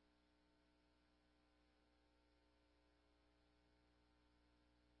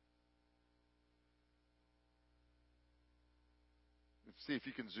 See if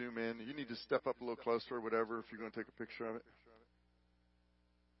you can zoom in. You need to step up a little closer or whatever if you're going to take a picture of it.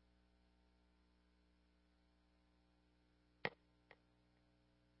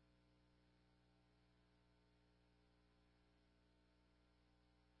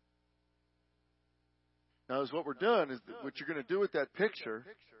 Now, what we're doing is what you're going to do with that picture,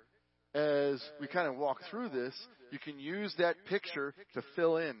 as we kind of walk through this, you can use that picture to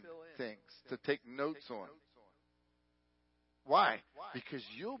fill in things, to take notes on. Why? Because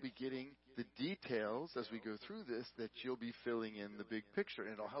you'll be getting the details as we go through this that you'll be filling in the big picture.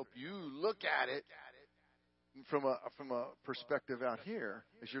 And it'll help you look at it from a perspective out here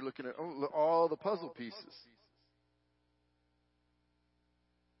as you're looking at all the puzzle pieces.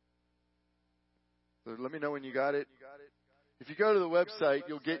 So let me know when you got it. If you go to the website,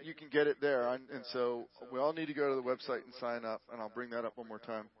 you can get it there. And so we all need to go to the website and sign up, and I'll bring that up one more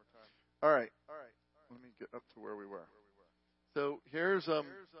time. All right. Let me get up to where we were. So here's our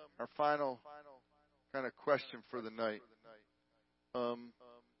final kind of question for the night.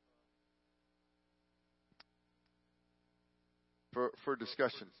 For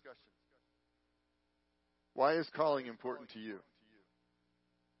discussion. Why is calling important to you?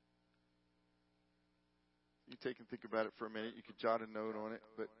 You take and think about it for a minute. You could jot a note on it,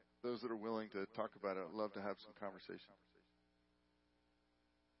 but those that are willing to talk about it, I'd love to have some conversation.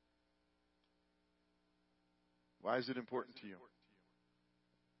 Why is it important to you?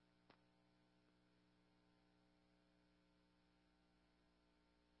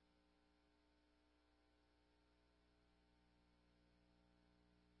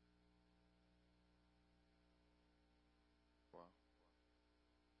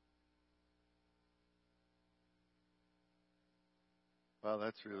 Wow,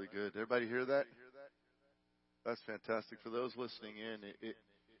 that's really good. Everybody hear that? That's fantastic. For those listening in,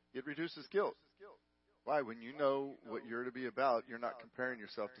 it reduces guilt. Why? When you know what you're to be about, you're not comparing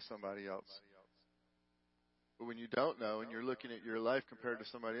yourself to somebody else. But when you don't know and you're looking at your life compared to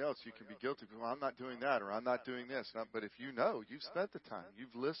somebody else, you can be guilty. Well, I'm not doing that, or I'm not doing this. But if you know, you've spent the time,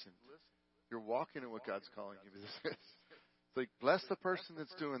 you've listened, you're walking in what God's calling you to. It's like, bless the person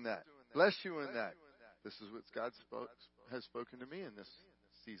that's doing that. Bless you in that. This is what God has spoken to me in this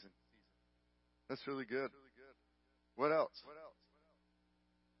season. That's really good. What else?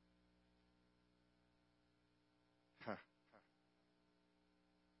 Huh.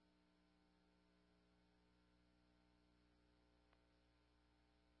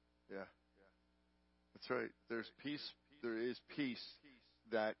 Yeah. That's right. There's peace. There is peace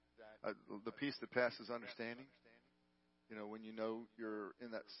that the peace that passes understanding. You know, when you know you're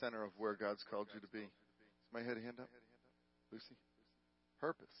in that center of where God's called you to be. Somebody had a hand up? Lucy?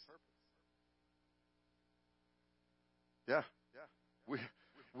 Purpose. Yeah.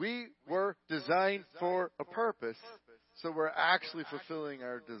 We were designed for a purpose, so we're actually fulfilling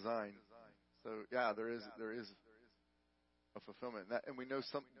our design. So yeah, there is a fulfillment, and we know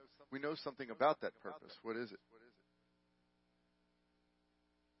something about that purpose. What is it?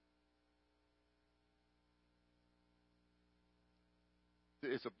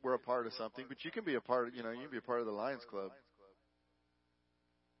 We're a part of something, but you can be a part of, you can be a part of the Lions Club.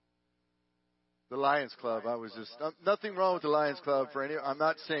 The Lions Club, nothing wrong with the Lions Club I'm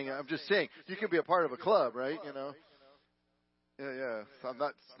not saying, I'm just saying, you can be a part of a club, right? Yeah. So I'm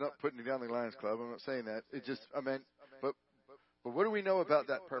not putting down the Lions Club. I'm not saying that. But what do we know about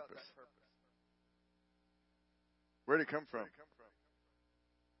that purpose? Where did it come from?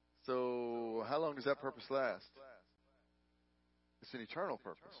 So how long does that purpose last? It's an eternal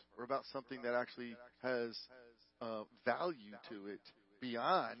purpose. We're about something that actually has value to it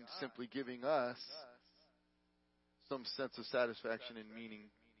beyond simply giving us some sense of satisfaction and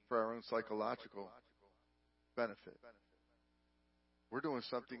meaning for our own psychological benefit. We're doing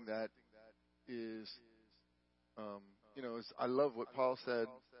something that is, I love what Paul said.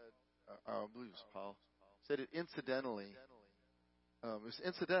 I believe it was Paul. Said it incidentally. It was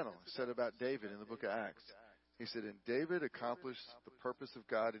incidental. He said about David in the book of Acts. He said, and David accomplished the purpose of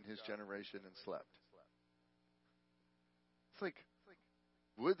God in his generation and slept. It's like,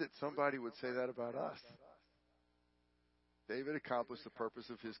 would that somebody would say that about us. David accomplished the purpose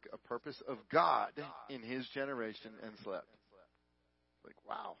of God in his generation and slept. Like,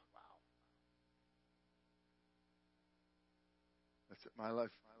 wow. That's it. My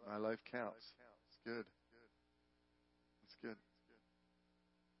life counts. It's good. It's good.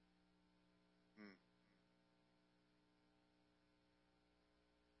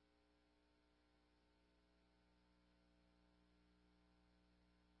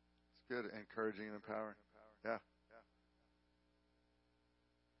 Good, encouraging and empowering. Yeah.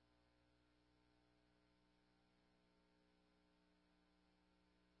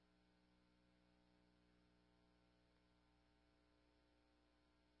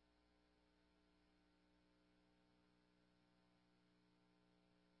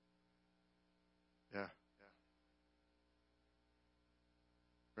 Yeah.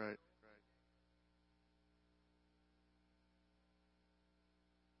 Right.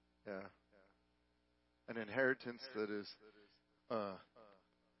 Yeah. An inheritance that is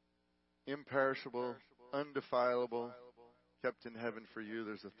imperishable, undefilable, kept in heaven for you.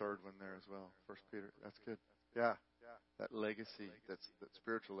 There's a third one there as well. 1 Peter. That's good. Yeah. That legacy, that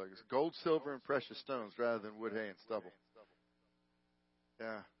spiritual legacy. Gold, silver, and precious stones rather than wood, hay, and stubble.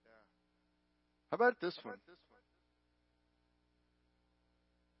 Yeah. How about this one?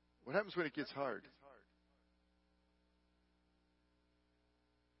 What happens when it gets hard?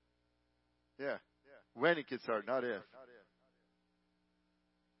 Yeah. When it gets hard, not if.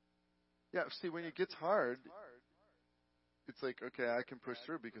 Yeah, see, when it gets hard, it's like, okay, I can push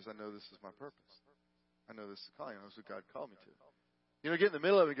through because I know this is my purpose. I know this is calling. I know this is what God called me to. You know, get in the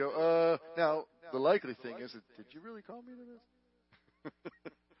middle of it and go, now, the likely thing is, did you really call me to this?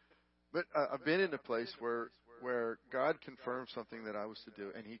 But I've been in a place where God confirmed something that I was to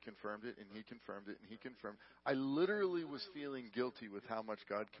do, and He confirmed it, and He confirmed it, and He confirmed. I literally was feeling guilty with how much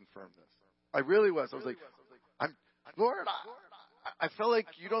God confirmed this. I really was. I was like, Lord, I felt like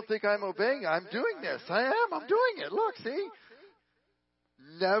you don't think I'm obeying. I'm doing this. I am. I'm doing it. Look, see?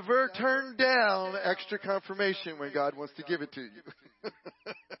 Never turn down extra confirmation when God wants to give it to you.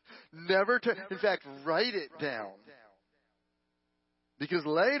 Never turn. In fact, write it down. Because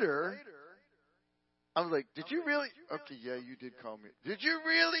later, I was like, did you really? Okay, yeah, you did call me. Did you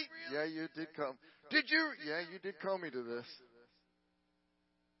really? Yeah, you did call me. Did you? Yeah, you did call me to this.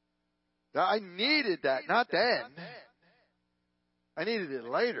 Now, I needed that, not then. I needed it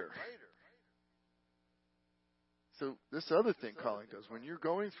later. So this other thing calling does, when you're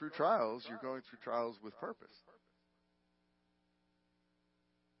going through trials, you're going through trials with purpose.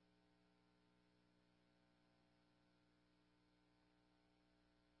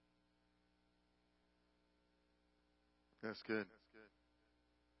 That's good.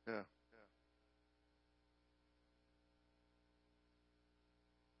 Yeah.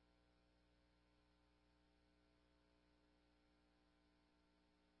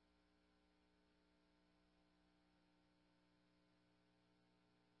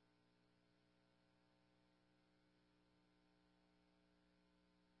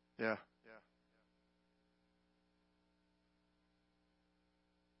 Yeah.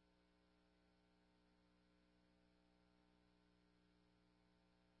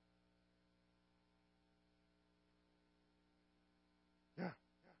 Yeah.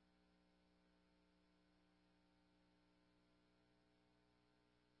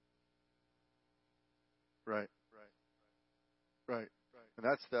 Right. Right. And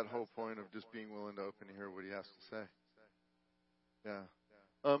that's that whole point of just being willing to open and hear what He has to say. Yeah.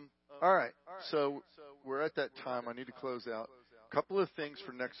 All right. So we're at that time. I need to close out. A couple of things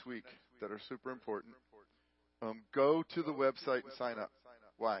for next week that are super important. Go to the website and sign up.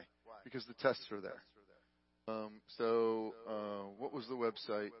 Why? Because the tests are there. What was the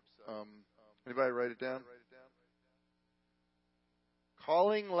website? Anybody write it down?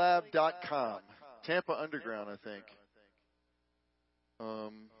 callinglab.com. Tampa Underground, I think.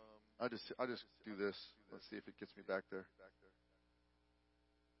 I'll just do this. Let's see if it gets me back there.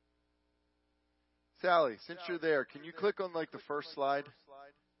 Sally, since you're there, can you click on like the first slide?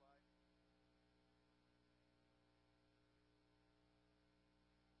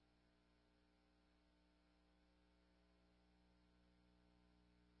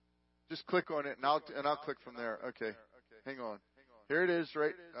 Just click on it, and I'll click from there. Okay, hang on. Here it is,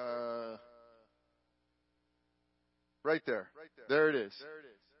 right there. There it is.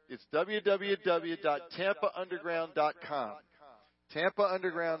 It's www.tampaunderground.com.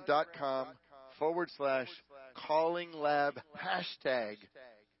 tampaunderground.com/calling lab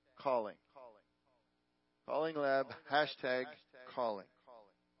 #calling. Calling lab #calling.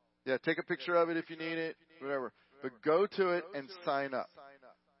 Yeah, take a picture of it if you need it, whatever. But go to it and sign up.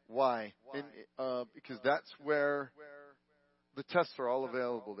 Why? Because that's where the tests are all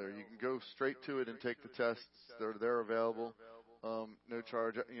available there. You can go straight to it and take the tests. They're available. No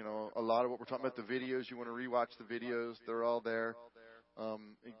charge. You know, a lot of what we're talking about, the videos, you want to rewatch the videos, they're all there.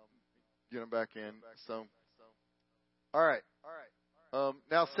 Get them back in. So, all right.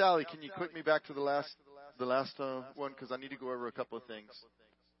 Now, Sally, can you click me back to the last one? Because I need to go over a couple of things.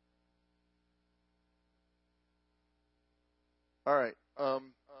 All right.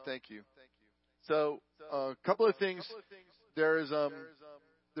 Thank you. So, a couple of things. There's a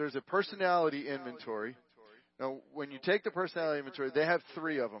personality inventory. Now, when you take the personality inventory, they have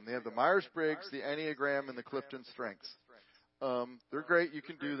 3 of them. They have the Myers-Briggs, the Enneagram, and the Clifton Strengths. They're great. You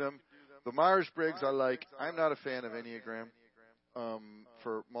can do them. The Myers-Briggs I like. I'm not a fan of Enneagram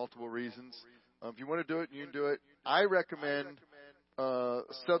for multiple reasons. If you want to do it, you can do it. I recommend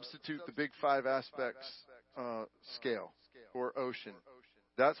substitute the Big 5 Aspects scale or Ocean.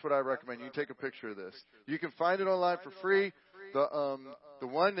 That's what I recommend. You can take a picture of this. You can find it online for free. The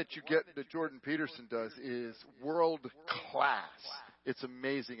one that you get that Jordan Peterson does is world class. It's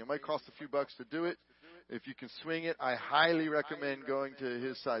amazing. It might cost a few bucks to do it. If you can swing it, I highly recommend going to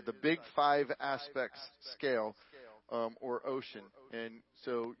his side, the Big 5 Aspects scale or Ocean. And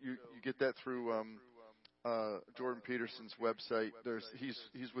so you get that through Jordan Peterson's website.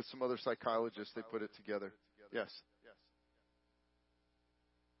 He's with some other psychologists. They put it together. Yes.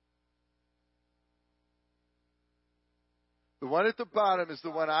 The one at the bottom is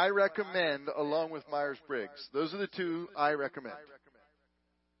the one I recommend along with Myers-Briggs. Those are the two I recommend.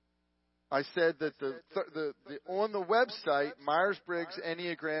 I said that on the website, Myers-Briggs,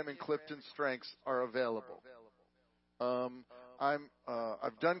 Enneagram, and Clifton Strengths are available.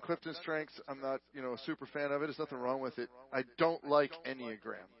 I've done Clifton Strengths. I'm not, a super fan of it. There's nothing wrong with it. I don't like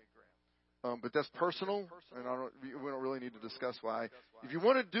Enneagram. But that's personal, and we don't really need to discuss why. If you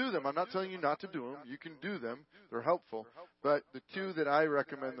want to do them, I'm not telling you not to do them. You can do them. They're helpful. But the two that I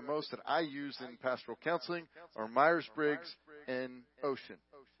recommend the most that I use in pastoral counseling are Myers-Briggs and Ocean.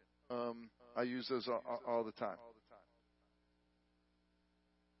 I use those all the time.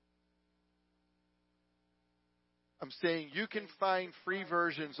 I'm saying you can find free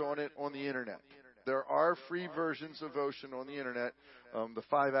versions on it on the internet. There are free versions of Ocean on the internet, the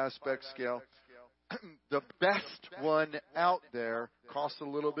 5-aspect scale. The best one out there costs a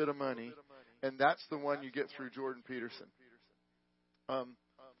little bit of money, and that's the one you get through Jordan Peterson. I'm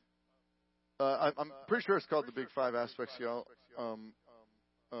pretty sure it's called the Big 5-aspect scale.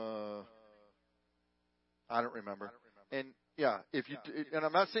 I don't remember. And yeah, and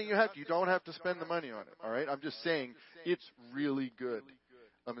I'm not saying you don't have to spend the money on it. All right, I'm just saying it's really good.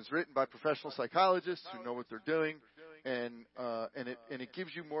 It's written by professional psychologists who know what they're doing, and it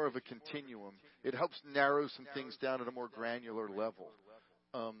gives you more of a continuum. It helps narrow some things down at a more granular level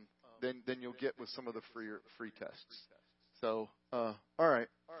than you'll get with some of the free tests. So, all right.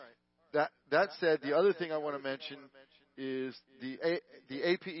 That said, the other thing I want to mention is the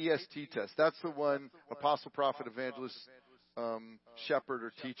APEST test. That's the one apostle, prophet, evangelist, shepherd,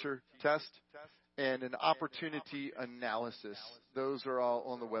 or teacher test, and an opportunity analysis. Those are all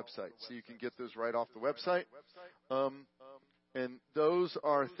on the website, so you can get those right off the website. And those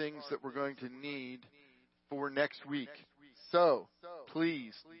are things that we're going to need for next week. So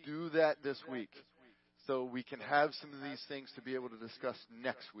please do that this week, so we can have some of these things to be able to discuss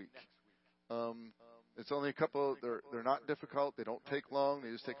next week. It's only a couple. They're not difficult. They don't take long.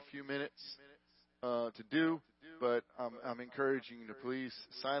 They just take a few minutes to do. But I'm encouraging you to please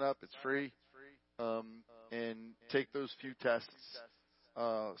sign up. It's free, and take those few tests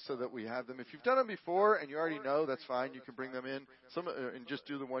so that we have them. If you've done them before and you already know, that's fine. You can bring them in and just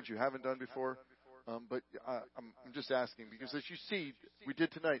do the ones you haven't done before. But I'm just asking because, as you see, we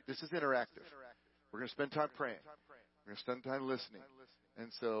did tonight. This is interactive. We're going to spend time praying. We're going to spend time listening. And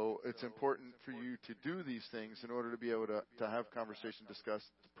so it's important for you to do these things in order to be able to have conversation, discuss,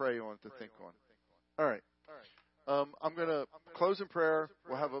 to pray on, to think on. All right. I'm going to close in prayer.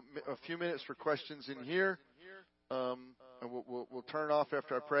 We'll have a few minutes for questions in here. And we'll turn off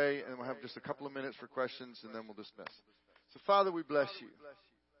after I pray, and we'll have just a couple of minutes for questions, and then we'll dismiss. So, Father, we bless you.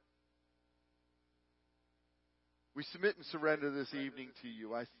 We submit and surrender this evening to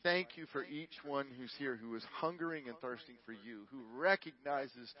you. I thank you for each one who's here, who is hungering and thirsting for you, who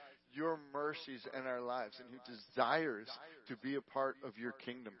recognizes your mercies in our lives, and who desires to be a part of your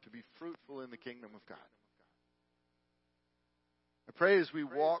kingdom, to be fruitful in the kingdom of God. I pray as we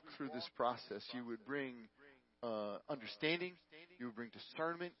walk through this process, you would bring understanding, you would bring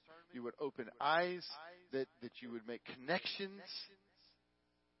discernment, you would open eyes, that you would make connections,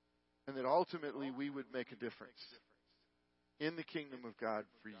 and that ultimately we would make a difference in the kingdom of God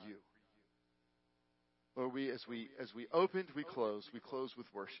for you. Lord, as we opened, we close with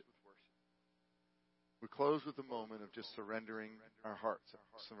worship. We close with a moment of just surrendering our hearts,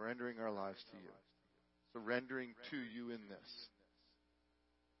 surrendering our lives to you, surrendering to you in this,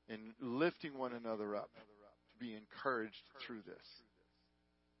 and lifting one another up to be encouraged through this.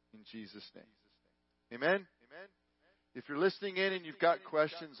 In Jesus' name. Amen? If you're listening in and you've got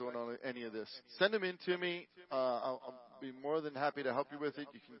questions on any of this, send them in to me. I'll be more than happy to help you with it.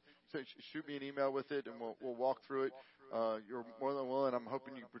 You can shoot me an email with it, and we'll walk through it. You're more than willing. I'm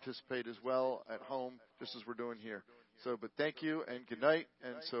hoping you participate as well at home, just as we're doing here. But thank you, and good night.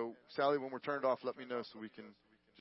 And so, Sally, when we're turned off, let me know so we can